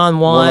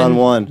one-on-one.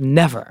 One-on-one.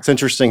 Never. It's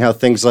interesting how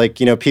things like,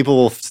 people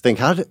will think,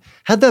 how'd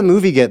that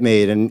movie get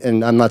made?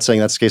 And I'm not saying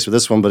that's the case with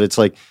this one, but it's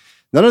like,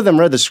 none of them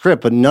read the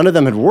script, but none of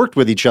them had worked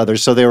with each other.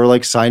 So they were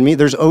like, sign me.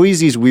 There's always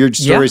these weird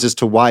stories as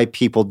to why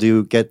people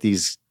do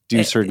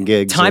certain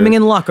gigs. Timing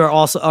and luck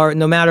are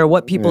no matter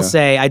what people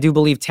say, I do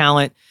believe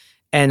talent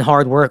and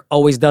hard work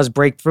always does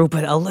break through,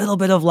 but a little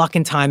bit of luck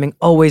and timing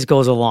always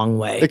goes a long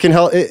way. It can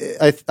help.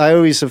 I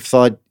always have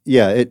thought,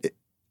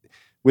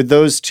 with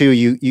those two,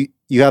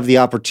 you have the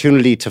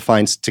opportunity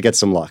to get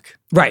some luck.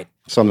 Right.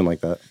 Something like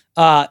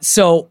that.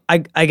 So I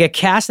get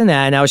cast in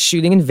that, and I was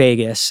shooting in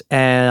Vegas,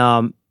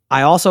 and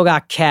I also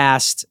got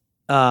cast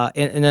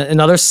in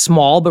another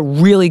small but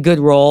really good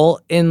role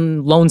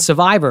in Lone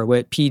Survivor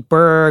with Pete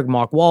Berg,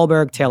 Mark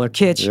Whalberg, Taylor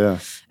Kitsch,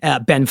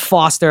 Ben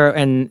Foster.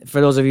 And for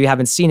those of you who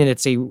haven't seen it,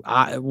 it's a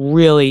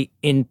really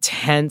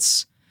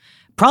intense,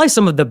 probably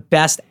some of the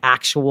best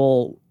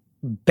actual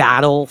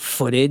battle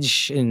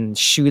footage and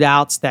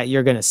shootouts that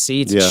you're going to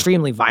see. It's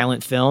extremely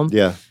violent film,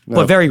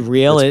 but very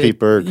real. It's Pete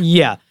Berg.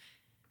 Yeah.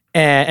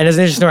 And it's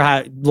interesting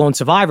how Lone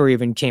Survivor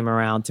even came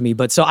around to me.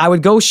 But so I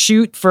would go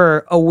shoot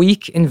for a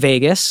week in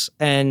Vegas,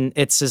 and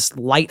it's this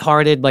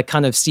lighthearted, like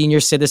kind of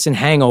senior citizen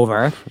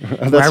hangover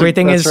where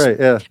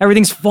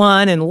everything's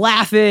fun and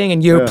laughing,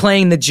 and you're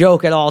playing the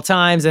joke at all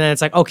times. And then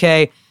it's like,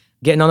 okay,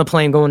 getting on a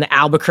plane, going to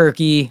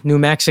Albuquerque, New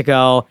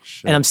Mexico,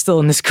 and I'm still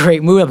in this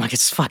great mood. I'm like,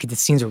 it's fucking the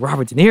scenes with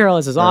Robert De Niro.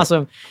 This is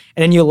awesome.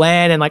 And then you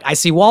land, and like I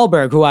see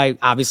Whalberg, who I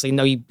obviously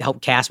know he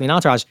helped cast me in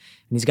Entourage,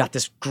 and he's got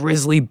this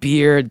grizzly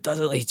beard.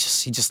 He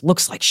just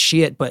looks like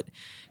shit, but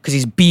because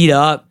he's beat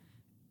up.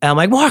 And I'm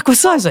like, Mark,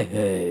 what's up? He's like,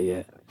 hey,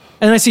 yeah.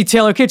 And then I see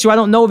Taylor Kitsch, who I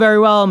don't know very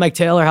well. I'm like,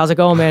 Taylor, how's it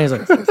going, man? He's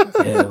like,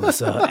 yeah,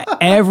 what's up?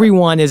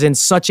 Everyone is in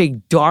such a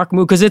dark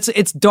mood because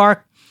it's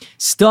dark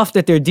stuff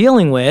that they're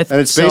dealing with. And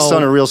it's based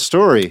on a real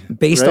story.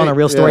 Based on a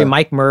real story.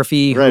 Mike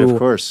Murphy, right, who of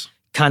course,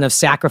 kind of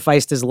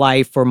sacrificed his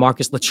life for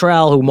Marcus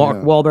Luttrell, who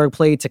Mark Whalberg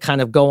played, to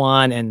kind of go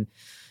on. And,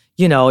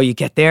 you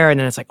get there, and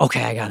then it's like,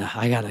 okay,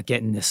 I gotta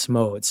get in this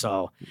mode.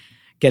 So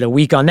get a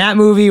week on that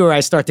movie where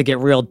I start to get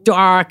real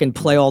dark and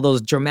play all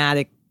those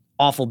dramatic,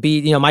 awful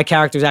beats. My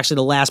character is actually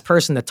the last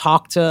person to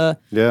talk to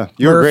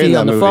Murphy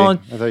on the phone.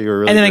 I thought you were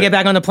really And then great. I get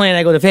back on the plane, and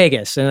I go to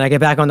Vegas. And I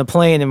get back on the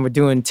plane, and we're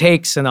doing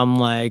takes, and I'm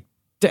like,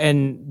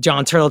 and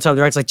John Turteltaub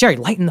directs, like, Jerry,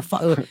 lighten the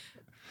fuck.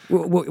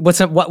 What's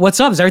up?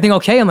 What's up? Is everything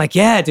okay? I'm like,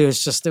 yeah, dude.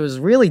 It was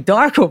really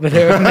dark over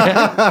there,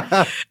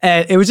 man.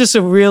 And it was just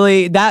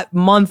that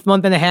month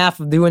and a half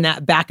of doing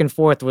that back and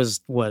forth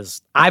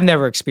was I've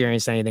never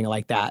experienced anything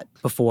like that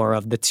before,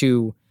 of the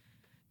two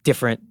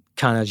different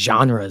kind of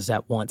genres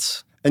at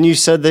once. And you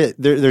said that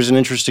there's an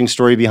interesting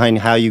story behind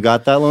how you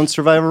got that Lone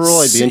Survivor role.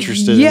 I'd be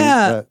interested in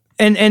that.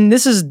 And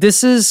this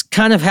is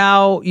kind of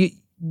how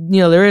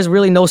there is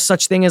really no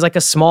such thing as like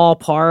a small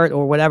part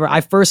or whatever.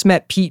 I first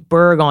met Pete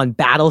Berg on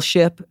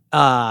Battleship,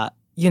 and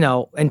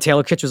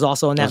Taylor Kitsch was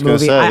also in that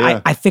movie.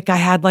 I think I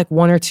had like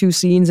 1 or 2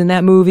 scenes in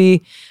that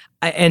movie.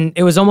 And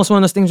it was almost one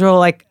of those things where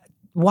like,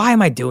 why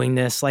am I doing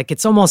this? Like,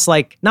 it's almost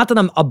like, not that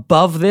I'm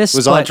above this.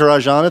 Was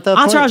Entourage on at that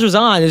point? Entourage was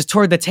on. It was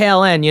toward the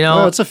tail end,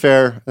 No, it's a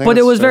fair. But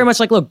it was very much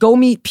like, look, go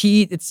meet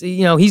Pete. It's,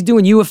 he's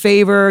doing you a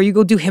favor. You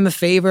go do him a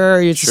favor.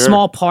 It's a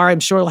small part. I'm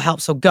sure it'll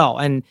help. So go.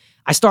 And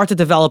I start to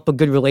develop a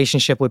good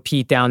relationship with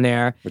Pete down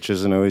there. Which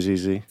isn't always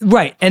easy.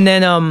 Right. And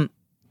then,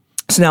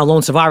 So now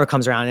Lone Survivor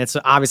comes around, and it's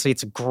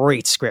a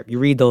great script. You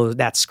read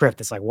that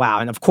script, it's like, wow.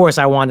 And of course,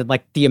 I wanted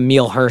like the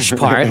Emil Hirsch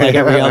part, like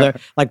every other,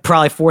 like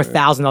probably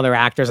 4,000 other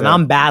actors, and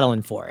I'm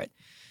battling for it.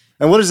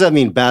 And what does that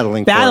mean,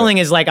 battling? Battling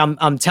is like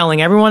I'm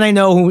telling everyone I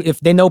know who,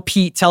 if they know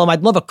Pete, tell them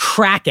I'd love a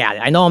crack at it.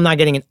 I know I'm not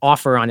getting an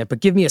offer on it,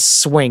 but give me a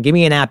swing, give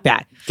me an at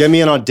bat, give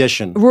me an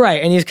audition.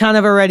 Right, and he's kind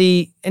of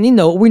already, and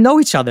we know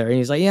each other, and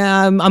he's like,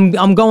 yeah,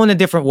 I'm going a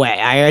different way.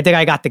 I think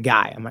I got the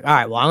guy. I'm like, all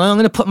right, well, I'm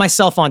going to put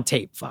myself on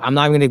tape.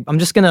 I'm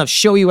just going to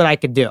show you what I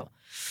could do.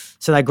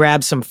 So I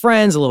grabbed some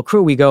friends, a little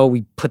crew. We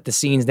put the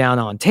scenes down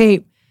on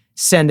tape.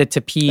 Send it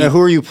to Pete. And who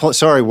are you?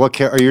 Sorry, what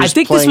character are you? I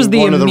think this was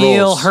the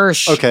Emil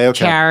Hirsch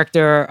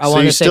character. I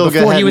want to say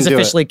before he was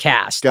officially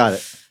cast. Got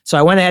it. So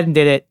I went ahead and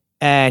did it,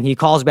 and he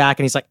calls back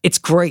and he's like, "It's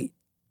great,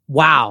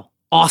 wow,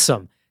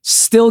 awesome.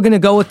 Still gonna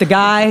go with the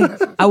guy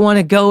I want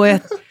to go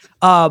with,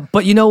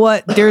 but you know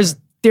what? There's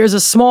a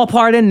small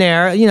part in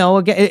there,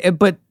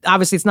 but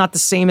obviously it's not the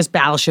same as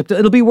Battleship.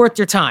 It'll be worth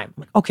your time."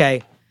 I'm like,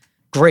 okay,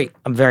 great.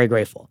 I'm very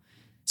grateful.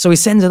 So he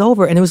sends it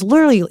over, and it was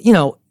literally,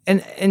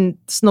 And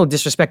it's no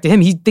disrespect to him.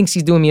 He thinks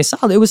he's doing me a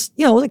solid. It was,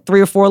 like 3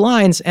 or 4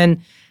 lines. And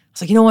I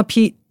was like, you know what,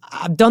 Pete?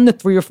 I've done the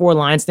 3 or 4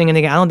 lines thing, and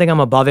I don't think I'm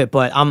above it,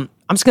 but I'm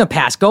just gonna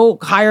pass. Go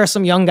hire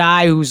some young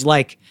guy who's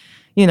like,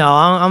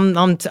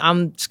 I'm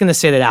just gonna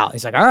sit it out.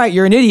 He's like, all right,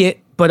 you're an idiot,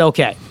 but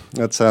okay.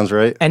 That sounds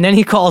right. And then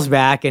he calls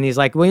back and he's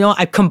like, well,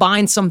 I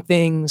combined some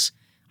things.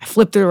 I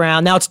flipped it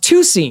around. Now it's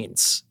 2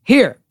 scenes.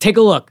 Here, take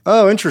a look.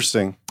 Oh,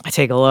 interesting. I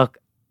take a look,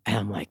 and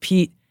I'm like,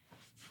 Pete.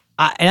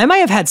 And I might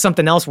have had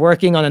something else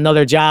working on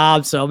another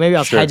job, so maybe I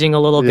was hedging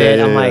a little bit.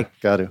 I'm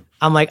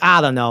like,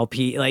 I don't know,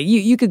 Pete. Like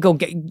you could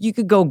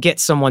go get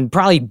someone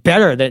probably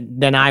better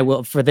than I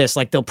will for this.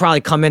 Like they'll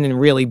probably come in and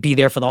really be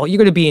there for the whole. You're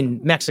going to be in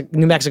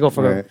New Mexico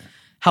for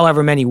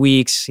however many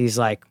weeks. He's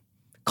like,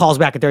 calls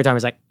back a third time.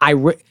 He's like,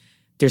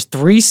 there's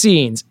 3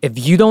 scenes.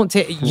 If you don't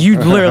take,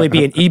 you'd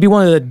literally you'd be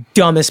one of the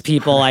dumbest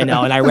people I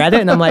know. And I read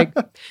it, and I'm like,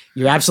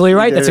 you're absolutely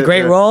right. That's a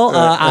great role.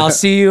 I'll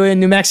see you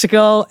in New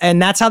Mexico.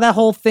 And that's how that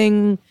whole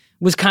thing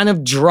was kind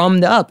of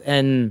drummed up.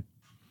 And,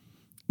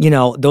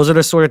 those are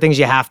the sort of things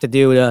you have to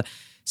do to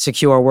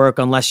secure work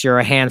unless you're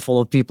a handful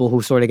of people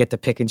who sort of get to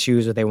pick and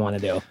choose what they want to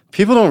do.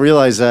 People don't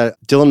realize that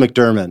Dylan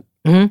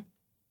McDermott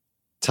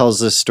tells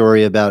this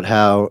story about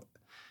how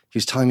he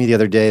was telling me the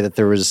other day that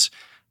there was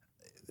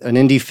an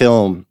indie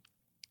film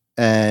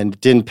and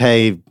didn't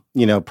pay,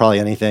 probably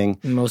anything.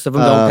 Most of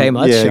them don't pay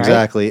much. Yeah, right?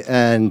 exactly.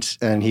 And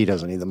he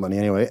doesn't need the money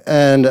anyway.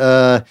 And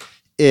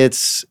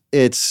it's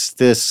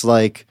this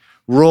like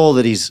role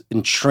that he's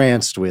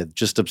entranced with,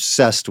 just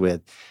obsessed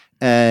with.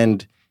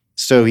 And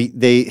so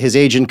his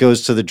agent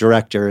goes to the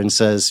director and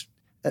says,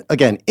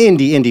 again,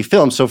 indie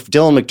film. So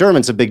Dylan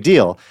McDermott's a big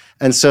deal.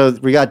 And so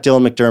we got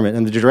Dylan McDermott,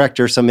 and the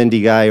director, some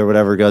indie guy or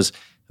whatever, goes,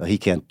 oh, he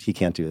can't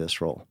do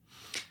this role.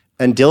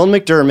 And Dylan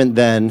McDermott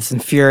then it's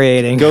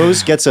infuriating.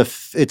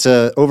 It's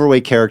a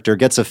overweight character,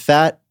 gets a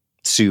fat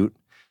suit,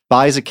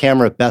 buys a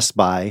camera at Best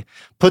Buy,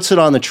 puts it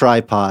on the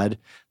tripod.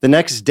 The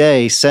next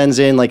day sends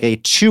in like a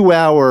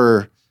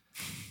 2-hour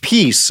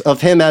piece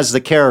of him as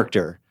the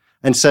character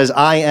and says,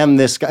 I am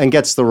this guy, and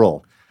gets the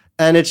role.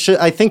 And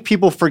I think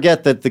people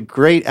forget that the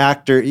great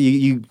actor,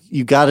 you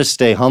got to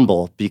stay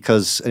humble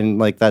because, and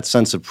like that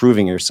sense of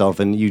proving yourself,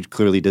 and you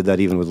clearly did that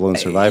even with Lone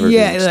Survivor.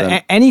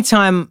 Yeah,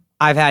 anytime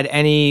I've had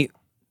any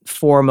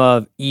form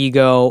of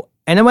ego,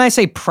 and when I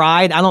say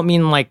pride, I don't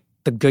mean like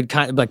the good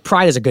kind, like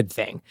pride is a good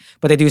thing,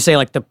 but they do say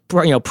like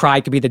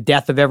pride could be the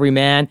death of every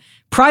man.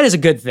 Pride is a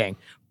good thing.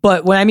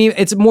 But when I mean,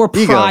 it's more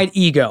pride,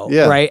 ego,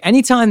 right?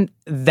 Anytime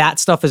that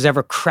stuff has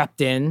ever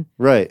crept in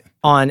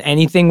on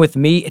anything with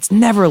me, it's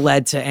never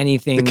led to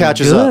anything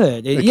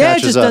good.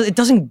 It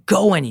doesn't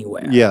go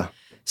anywhere. Yeah.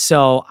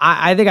 So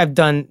I think I've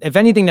done, if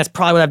anything, that's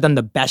probably what I've done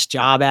the best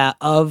job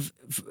of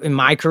in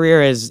my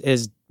career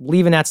is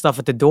leaving that stuff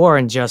at the door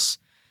and just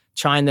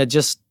trying to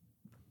just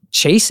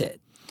chase it.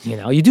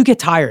 You do get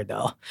tired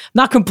though.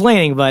 Not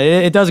complaining, but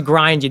it does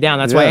grind you down.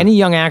 That's why any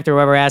young actor who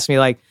ever asks me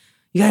like,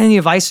 you got any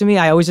advice for me?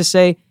 I always just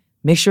say,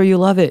 make sure you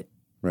love it.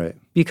 Right.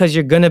 Because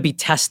you're going to be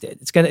tested.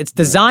 It's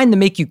designed to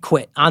make you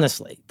quit,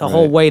 honestly. The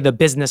whole way the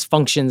business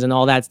functions and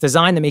all that, it's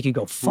designed to make you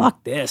go,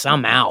 fuck this,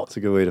 I'm out. That's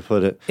a good way to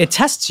put it. It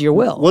tests your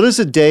will. What's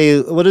a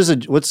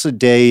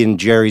day in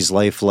Jerry's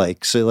life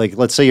like? So like,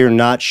 let's say you're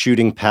not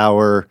shooting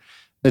Power.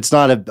 It's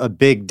not a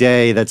big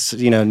day. That's,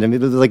 like I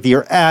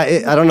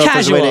don't know if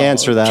there's a way to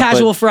answer that.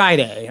 Casual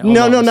Friday.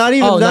 Almost. No, not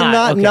even,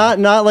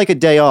 not like a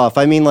day off.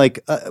 I mean, like,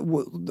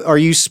 are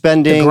you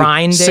spending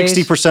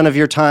 60% of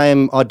your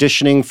time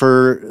auditioning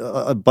for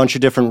a bunch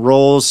of different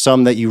roles,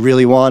 some that you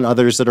really want,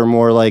 others that are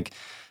more like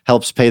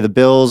helps pay the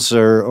bills,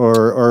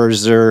 or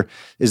is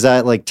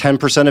that like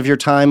 10% of your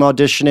time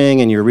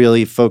auditioning and you're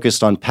really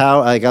focused on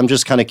Power? Like, I'm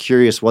just kind of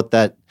curious what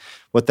that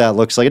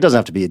looks like. It doesn't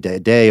have to be a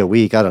day, a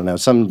week. I don't know.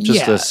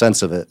 A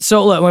sense of it.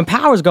 So look, when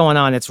Power's going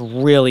on, it's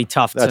really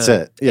tough. That's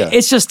it. Yeah.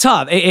 It's just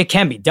tough. It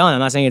can be done. I'm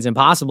not saying it's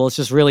impossible. It's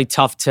just really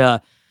tough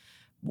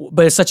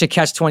but it's such a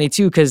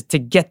catch-22 because to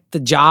get the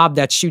job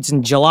that shoots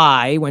in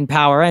July when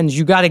Power ends,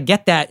 you got to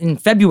get that in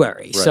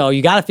February. Right. So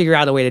you got to figure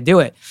out a way to do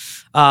it.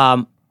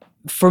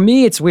 For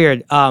me, it's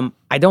weird.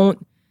 I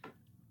don't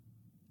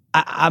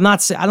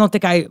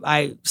think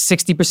I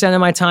 60%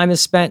 of my time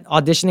is spent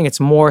auditioning. It's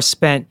more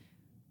spent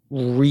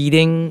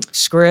reading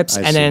scripts,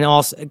 and then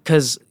also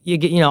because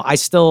I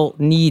still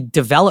need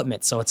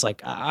development. So it's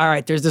like, all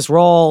right, there's this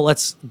role.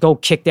 Let's go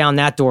kick down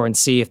that door and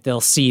see if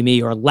they'll see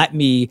me or let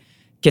me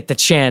get the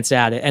chance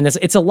at it. And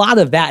it's a lot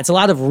of that. It's a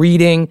lot of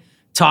reading,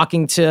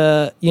 talking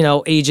to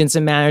agents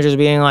and managers,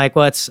 being like,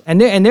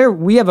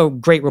 we have a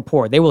great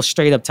rapport. They will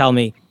straight up tell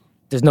me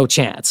there's no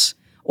chance,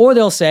 or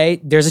they'll say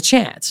there's a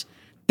chance.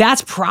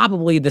 That's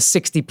probably the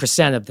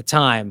 60% of the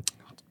time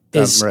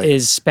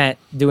is spent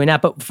doing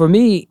that. But for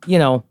me,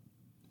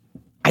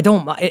 I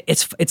don't.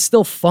 It's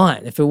still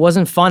fun. If it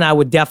wasn't fun, I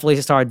would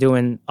definitely start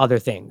doing other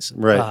things.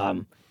 Right.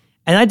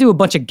 And I do a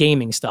bunch of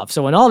gaming stuff.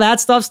 So when all that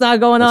stuff's not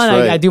going on,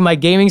 I do my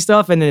gaming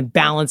stuff, and then it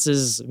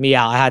balances me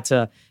out. I had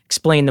to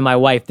explain to my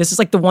wife, this is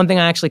like the one thing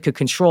I actually could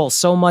control.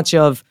 So much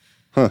of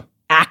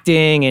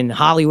acting and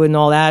Hollywood and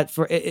all that,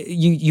 for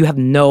you have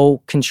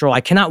no control.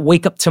 I cannot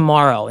wake up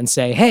tomorrow and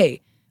say,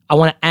 hey, I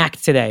want to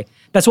act today.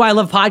 That's why I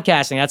love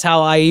podcasting. That's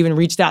how I even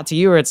reached out to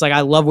you. Where it's like,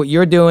 I love what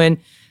you're doing.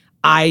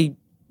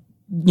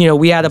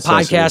 We had a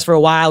podcast for a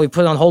while. We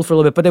put it on hold for a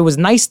little bit, but it was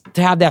nice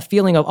to have that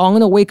feeling of, I'm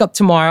going to wake up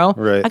tomorrow.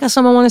 Right. I got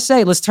something I want to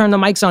say. Let's turn the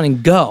mics on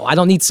and go. I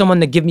don't need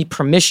someone to give me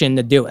permission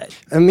to do it.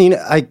 I mean,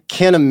 I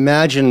can't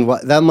imagine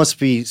that must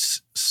be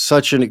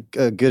such a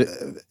good,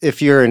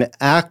 if you're an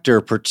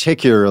actor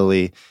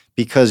particularly,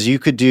 because you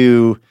could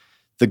do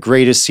the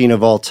greatest scene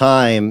of all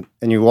time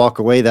and you walk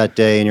away that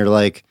day and you're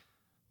like,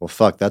 well,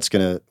 fuck, that's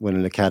going to win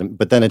an Academy.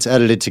 But then it's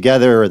edited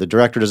together or the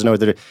director doesn't know what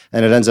they're doing,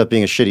 and it ends up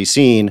being a shitty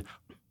scene.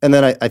 And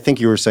then I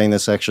think you were saying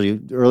this actually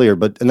earlier,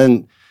 and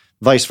then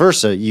vice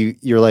versa.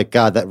 You're like,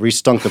 God, that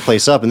re-stunk the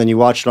place up. And then you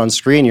watch it on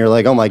screen, you're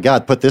like, oh my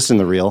God, put this in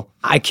the reel.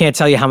 I can't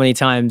tell you how many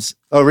times.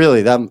 Oh,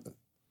 really?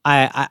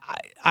 I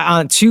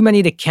on too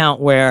many to count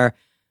where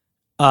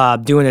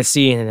doing a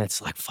scene and it's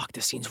like, fuck,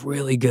 this scene's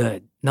really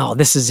good. No,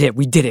 this is it.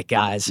 We did it,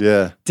 guys.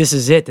 Yeah. This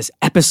is it. This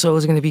episode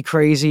is going to be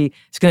crazy.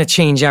 It's going to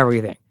change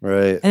everything.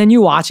 Right. And then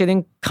you watch it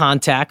in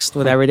context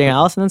with everything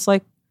else, and it's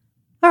like,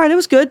 all right, it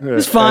was good. It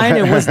was fine.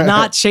 It was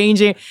not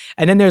changing.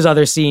 And then there's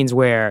other scenes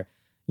where,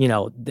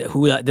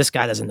 this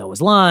guy doesn't know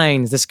his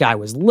lines. This guy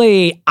was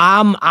late.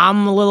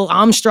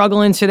 I'm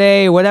struggling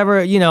today. Whatever,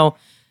 if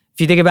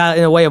you think about it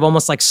in a way of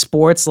almost like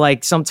sports,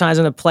 like sometimes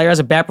when a player has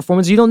a bad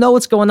performance, you don't know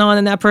what's going on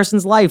in that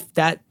person's life.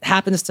 That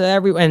happens to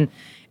everyone.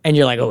 And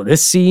you're like, oh,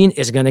 this scene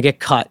is going to get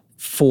cut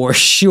for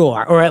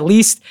sure. Or at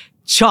least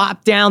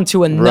chopped down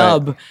to a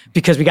nub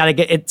because we got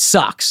to it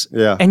sucks.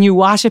 Yeah. And you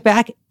watch it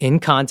back in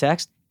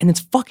context, and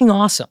it's fucking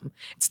awesome.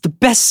 It's the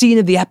best scene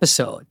of the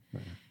episode.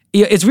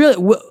 It's really,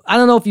 I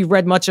don't know if you've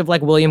read much of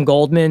like William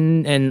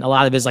Goldman and a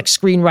lot of his like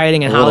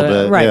screenwriting and a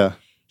little bit, yeah.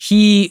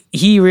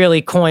 He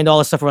really coined all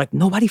this stuff where like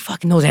nobody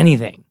fucking knows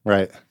anything.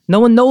 Right. No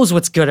one knows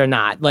what's good or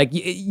not. Like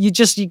you're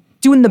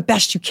doing the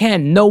best you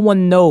can. No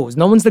one knows.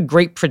 No one's the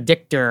great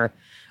predictor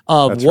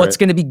of what's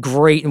going to be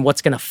great and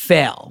what's going to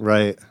fail.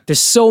 Right. There's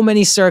so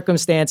many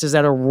circumstances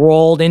that are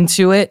rolled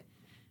into it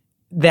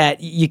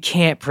that you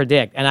can't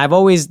predict. And I've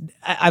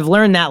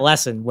learned that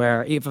lesson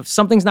where if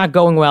something's not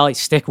going well, you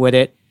stick with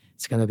it.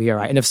 It's going to be all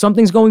right. And if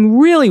something's going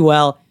really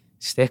well,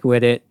 stick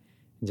with it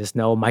and just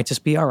know it might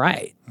just be all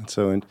right.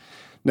 So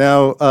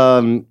now,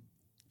 oh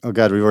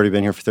God, we've already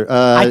been here for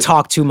I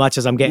talk too much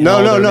as I'm getting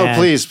older, No, man.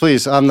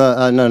 please. I'm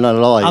the, no, not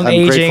at all. I'm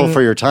grateful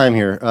for your time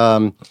here.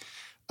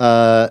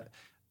 At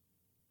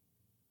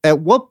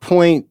what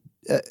point,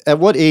 at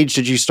what age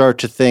did you start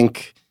to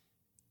think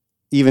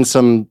even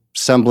some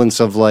semblance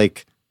of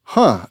like,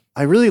 I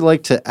really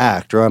like to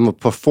act, or I'm a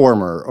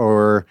performer,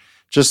 or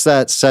just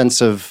that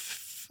sense of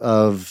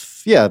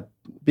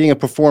being a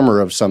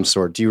performer of some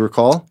sort? Do you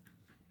recall?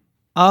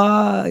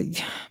 I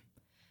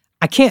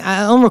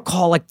don't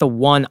recall like the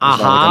one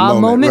aha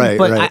moment, right,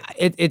 but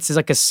right. It's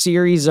like a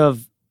series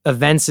of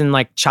events in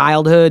like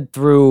childhood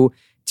through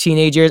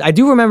teenage years. I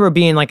do remember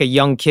being like a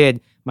young kid.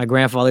 My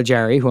grandfather,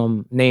 Jerry, who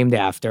I'm named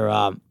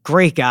after,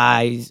 great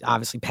guy. He's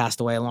obviously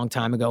passed away a long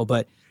time ago,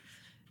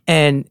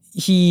 and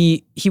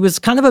he was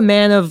kind of a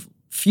man of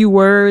few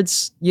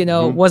words,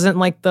 wasn't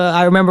like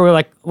I remember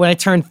like when I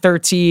turned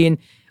 13,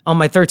 on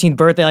my 13th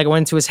birthday, like I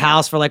went to his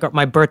house for like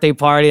my birthday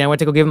party, and I went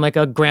to go give him like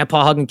a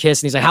grandpa hug and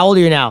kiss, and he's like, how old are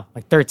you now?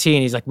 Like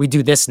 13. He's like, we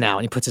do this now.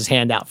 And he puts his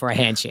hand out for a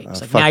handshake.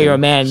 He's like, now you're a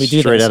man, we do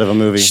this. Straight out of a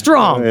movie.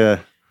 Strong. Yeah.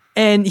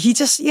 And he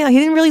just, he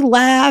didn't really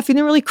laugh. He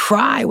didn't really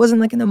cry. He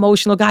wasn't like an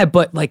emotional guy,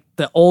 but like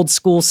the old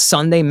school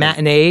Sunday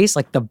matinees,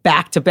 like the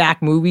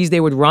back-to-back movies they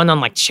would run on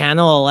like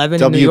Channel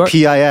 11 in New York.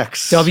 WPIX.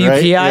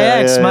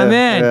 WPIX, right? my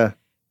man. Yeah.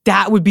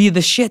 That would be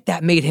the shit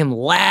that made him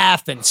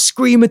laugh and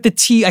scream at the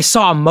TV. I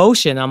saw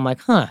emotion. I'm like,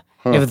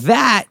 if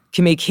that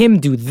can make him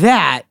do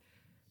that,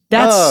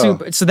 that's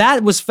super. So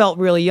that felt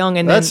really young.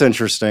 And that's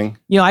interesting.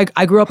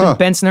 I grew up in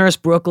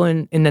Bensonhurst,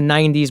 Brooklyn in the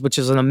 90s, which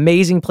is an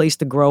amazing place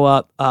to grow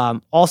up.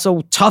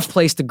 Also tough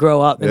place to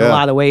grow up in a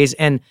lot of ways.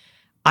 And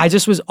I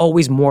just was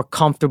always more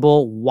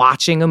comfortable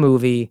watching a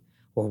movie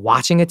or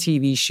watching a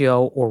TV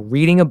show or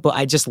reading a book.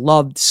 I just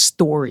loved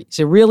stories.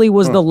 It really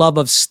was the love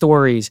of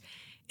stories.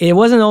 It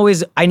wasn't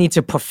always, I need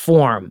to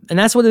perform. And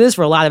that's what it is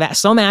for a lot of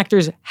some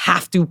actors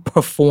have to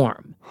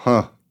perform.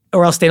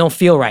 Or else they don't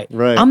feel right.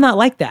 I'm not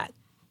like that.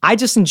 I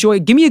just enjoy,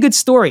 give me a good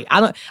story.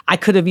 I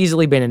could have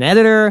easily been an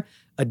editor,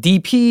 a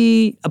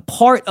DP, a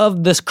part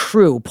of this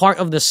crew, part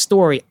of the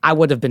story. I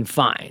would have been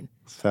fine.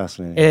 It's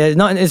fascinating.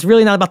 It's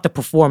really not about the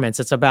performance.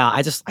 It's about,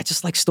 I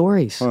just like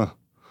stories.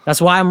 That's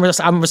why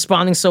I'm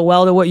responding so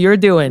well to what you're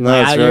doing.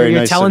 No, it's very you're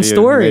nice telling of you.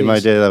 stories. It made my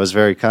day. That was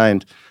very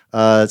kind.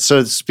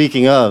 So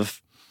speaking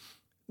of,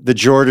 The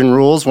Jordan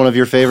Rules, one of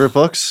your favorite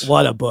books?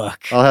 What a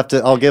book.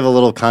 I'll give a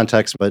little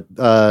context, but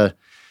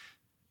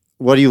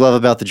what do you love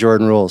about The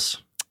Jordan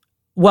Rules?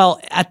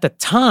 Well, at the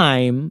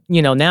time,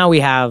 now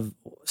we have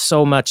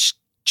so much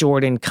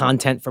Jordan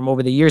content from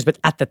over the years, but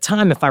at the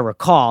time, if I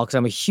recall, because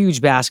I'm a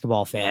huge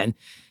basketball fan,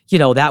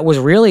 that was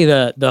really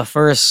the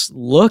first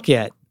look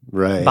at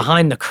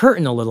behind the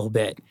curtain a little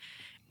bit.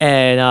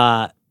 And,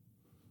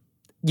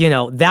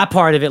 that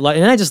part of it.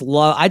 And I just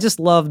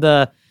love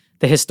the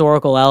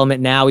historical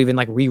element now, even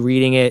like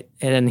rereading it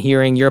and then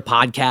hearing your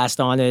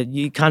podcast on it.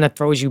 It kind of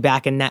throws you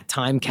back in that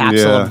time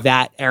capsule of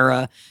that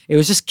era. It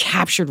was just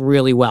captured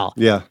really well.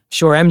 Yeah.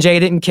 Sure, MJ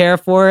didn't care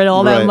for it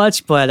all that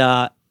much, but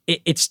I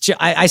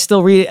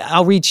still read,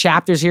 I'll read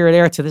chapters here or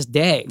there to this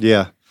day.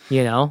 Yeah.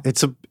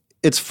 It's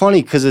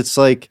funny because it's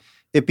like,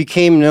 it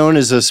became known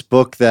as this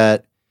book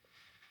that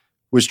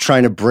was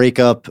trying to break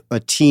up a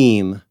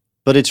team,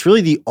 but it's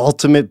really the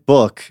ultimate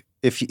book.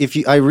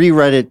 I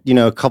reread it,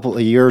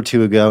 a year or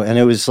two ago, and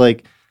it was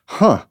like,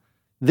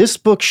 this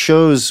book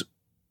is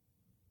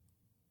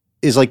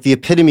like the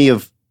epitome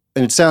of,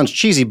 and it sounds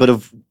cheesy, but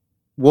of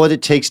what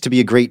it takes to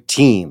be a great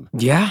team.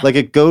 Yeah. Like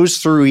it goes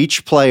through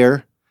each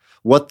player,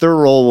 what their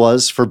role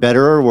was for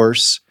better or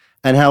worse,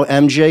 and how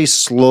MJ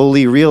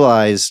slowly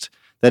realized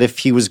that if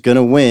he was going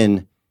to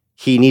win,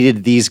 he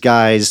needed these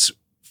guys,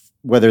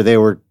 whether they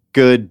were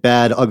good,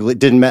 bad, ugly,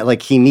 didn't matter.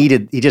 Like he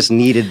just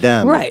needed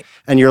them. Right.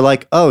 And you're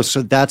like, oh,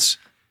 so that's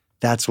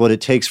what it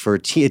takes for a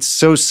team. It's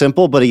so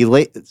simple, but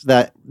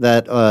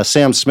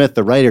Sam Smith,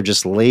 the writer,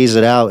 just lays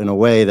it out in a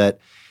way that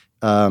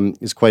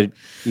is quite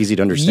easy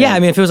to understand. Yeah, I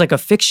mean, if it was like a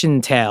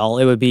fiction tale,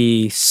 it would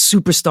be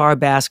superstar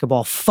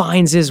basketball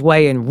finds his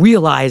way and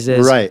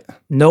realizes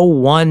no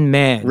one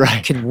man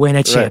could win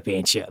a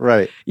championship.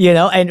 Right.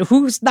 And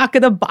who's not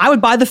going to, I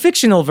would buy the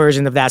fictional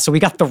version of that. So we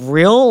got the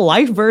real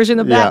life version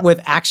of that with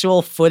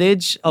actual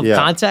footage of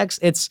context.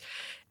 It's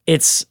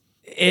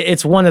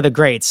one of the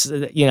greats,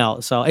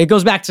 so it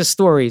goes back to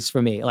stories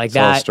for me. Like it's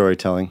that. All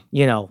storytelling.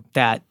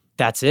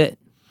 That's it.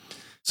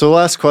 So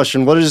last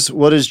question, what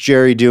is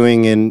Jerry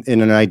doing in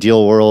an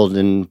ideal world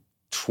in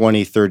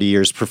 20, 30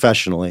 years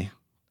professionally?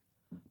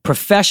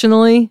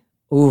 Professionally?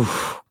 Ooh,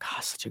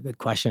 God, such a good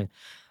question.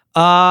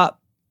 I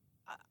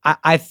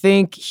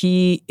think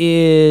he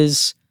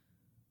is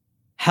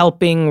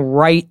helping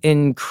write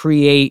and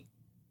create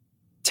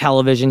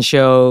television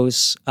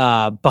shows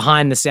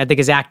behind the scenes. I think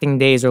his acting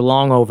days are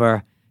long over.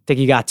 I think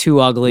he got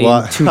too ugly,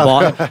 too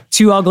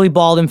ugly,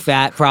 bald, and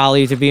fat,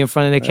 probably, to be in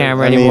front of the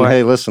camera anymore.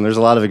 Hey, listen, there's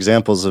a lot of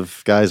examples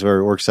of guys where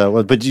it works out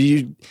well. But do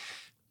you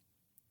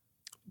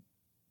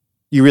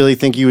really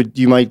think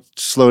you might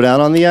slow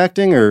down on the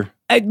acting, or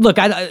is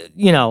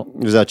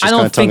that just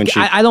kind of tongue in cheek?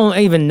 I don't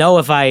even know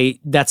if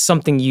that's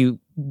something you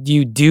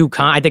do.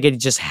 I think it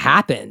just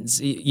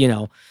happens.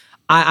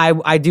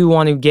 I do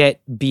want to get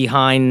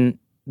behind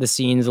the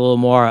scenes a little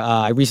more.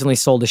 I recently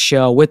sold a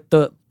show with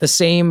the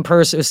same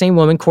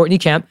woman, Courtney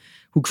Kemp,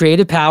 who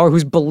created Power,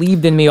 who's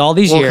believed in me all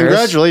these years.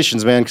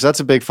 Congratulations, man, because that's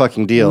a big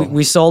fucking deal.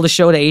 We sold a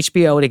show to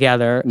HBO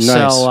together. Nice.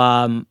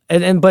 So,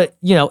 but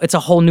it's a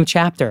whole new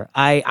chapter.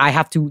 I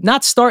have to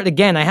not start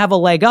again. I have a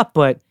leg up,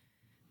 but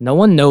no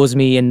one knows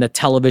me in the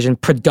television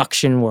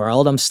production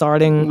world. I'm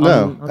starting.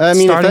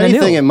 If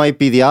anything, it might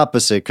be the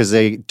opposite because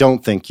they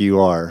don't think you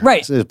are.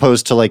 Right. As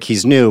opposed to like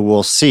he's new.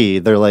 We'll see.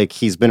 They're like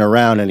he's been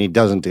around and he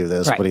doesn't do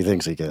this, but he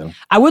thinks he can.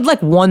 I would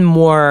like one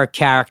more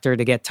character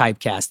to get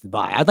typecasted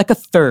by. I'd like a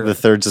third. The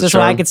third's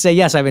so I could say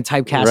yes. I've been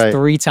typecast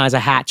 3 times. A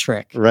hat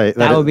trick. Right.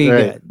 That would be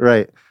good.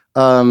 Right.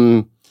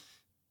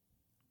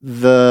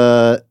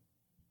 The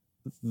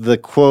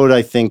quote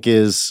I think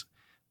is,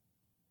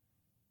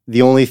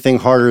 the only thing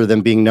harder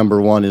than being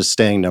number one is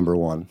staying number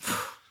one.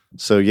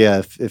 So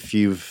yeah, it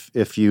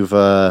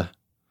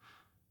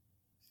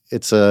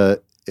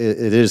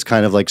is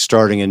kind of like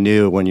starting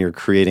anew when you're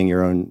creating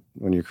your own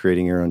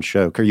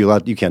show.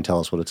 You can't tell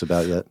us what it's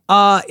about yet.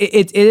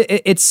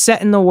 It's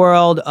set in the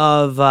world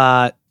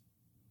of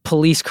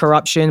police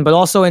corruption, but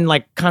also in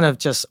like kind of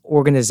just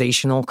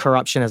organizational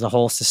corruption as a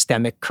whole,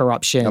 systemic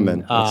corruption. I'm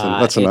in.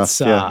 That's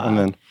enough. I'm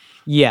in.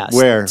 Yeah.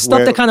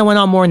 Stuff that kind of went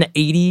on more in the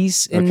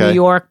 80s in New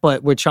York,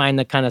 but we're trying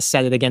to kind of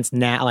set it against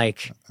now, I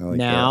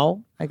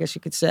guess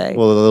you could say.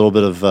 Well, a little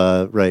bit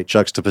of,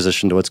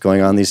 juxtaposition to what's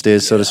going on these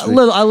days, so to speak. A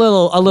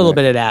little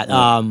bit of that.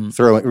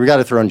 We got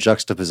to throw in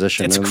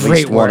juxtaposition. It's a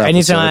great word.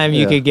 Anytime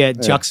you could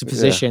get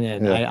juxtaposition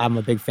in, I'm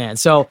a big fan.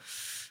 So,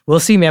 We'll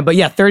see, man. But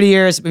yeah, 30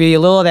 years, maybe a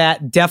little of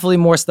that. Definitely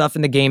more stuff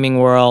in the gaming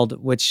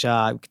world, which we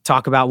could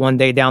talk about one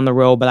day down the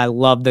road. But I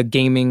love the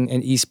gaming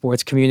and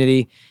esports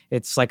community.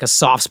 It's like a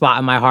soft spot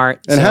in my heart.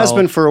 And it has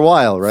been for a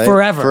while, right?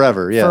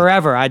 Forever, yeah.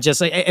 Forever. I just,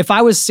 like, if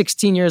I was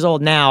 16 years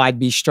old now, I'd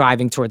be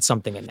striving towards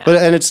something in that.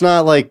 And it's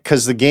not like,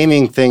 because the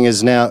gaming thing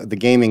is now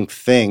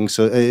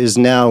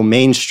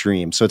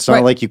mainstream. So it's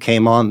not like you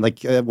came on,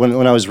 like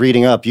when I was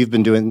reading up, you've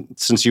been doing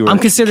since you were I'm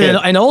considered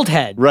an old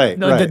head. Right.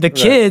 The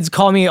kids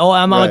call me,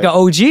 I'm like an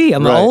OG.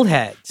 I'm an old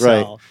head. So.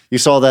 Right. You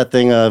saw that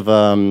thing of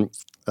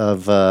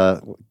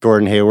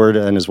Gordon Hayward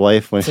and his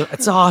wife.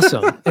 It's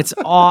awesome. It's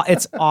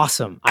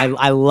awesome.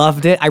 I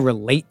loved it. I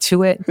relate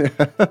to it.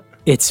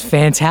 It's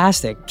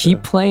fantastic.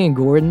 Keep playing,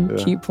 Gordon.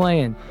 Yeah. Keep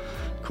playing.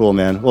 Cool,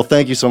 man. Well,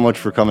 thank you so much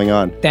for coming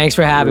on. Thanks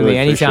for having me.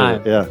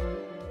 Anytime. Yeah.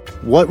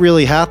 What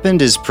Really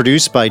Happened is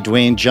produced by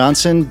Dwayne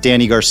Johnson,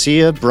 Danny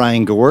Garcia,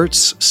 Brian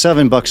Gewirtz,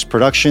 $7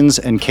 Productions,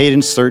 and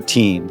Cadence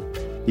 13.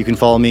 You can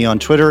follow me on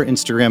Twitter,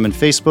 Instagram, and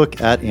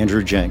Facebook at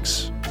Andrew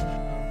Jenks.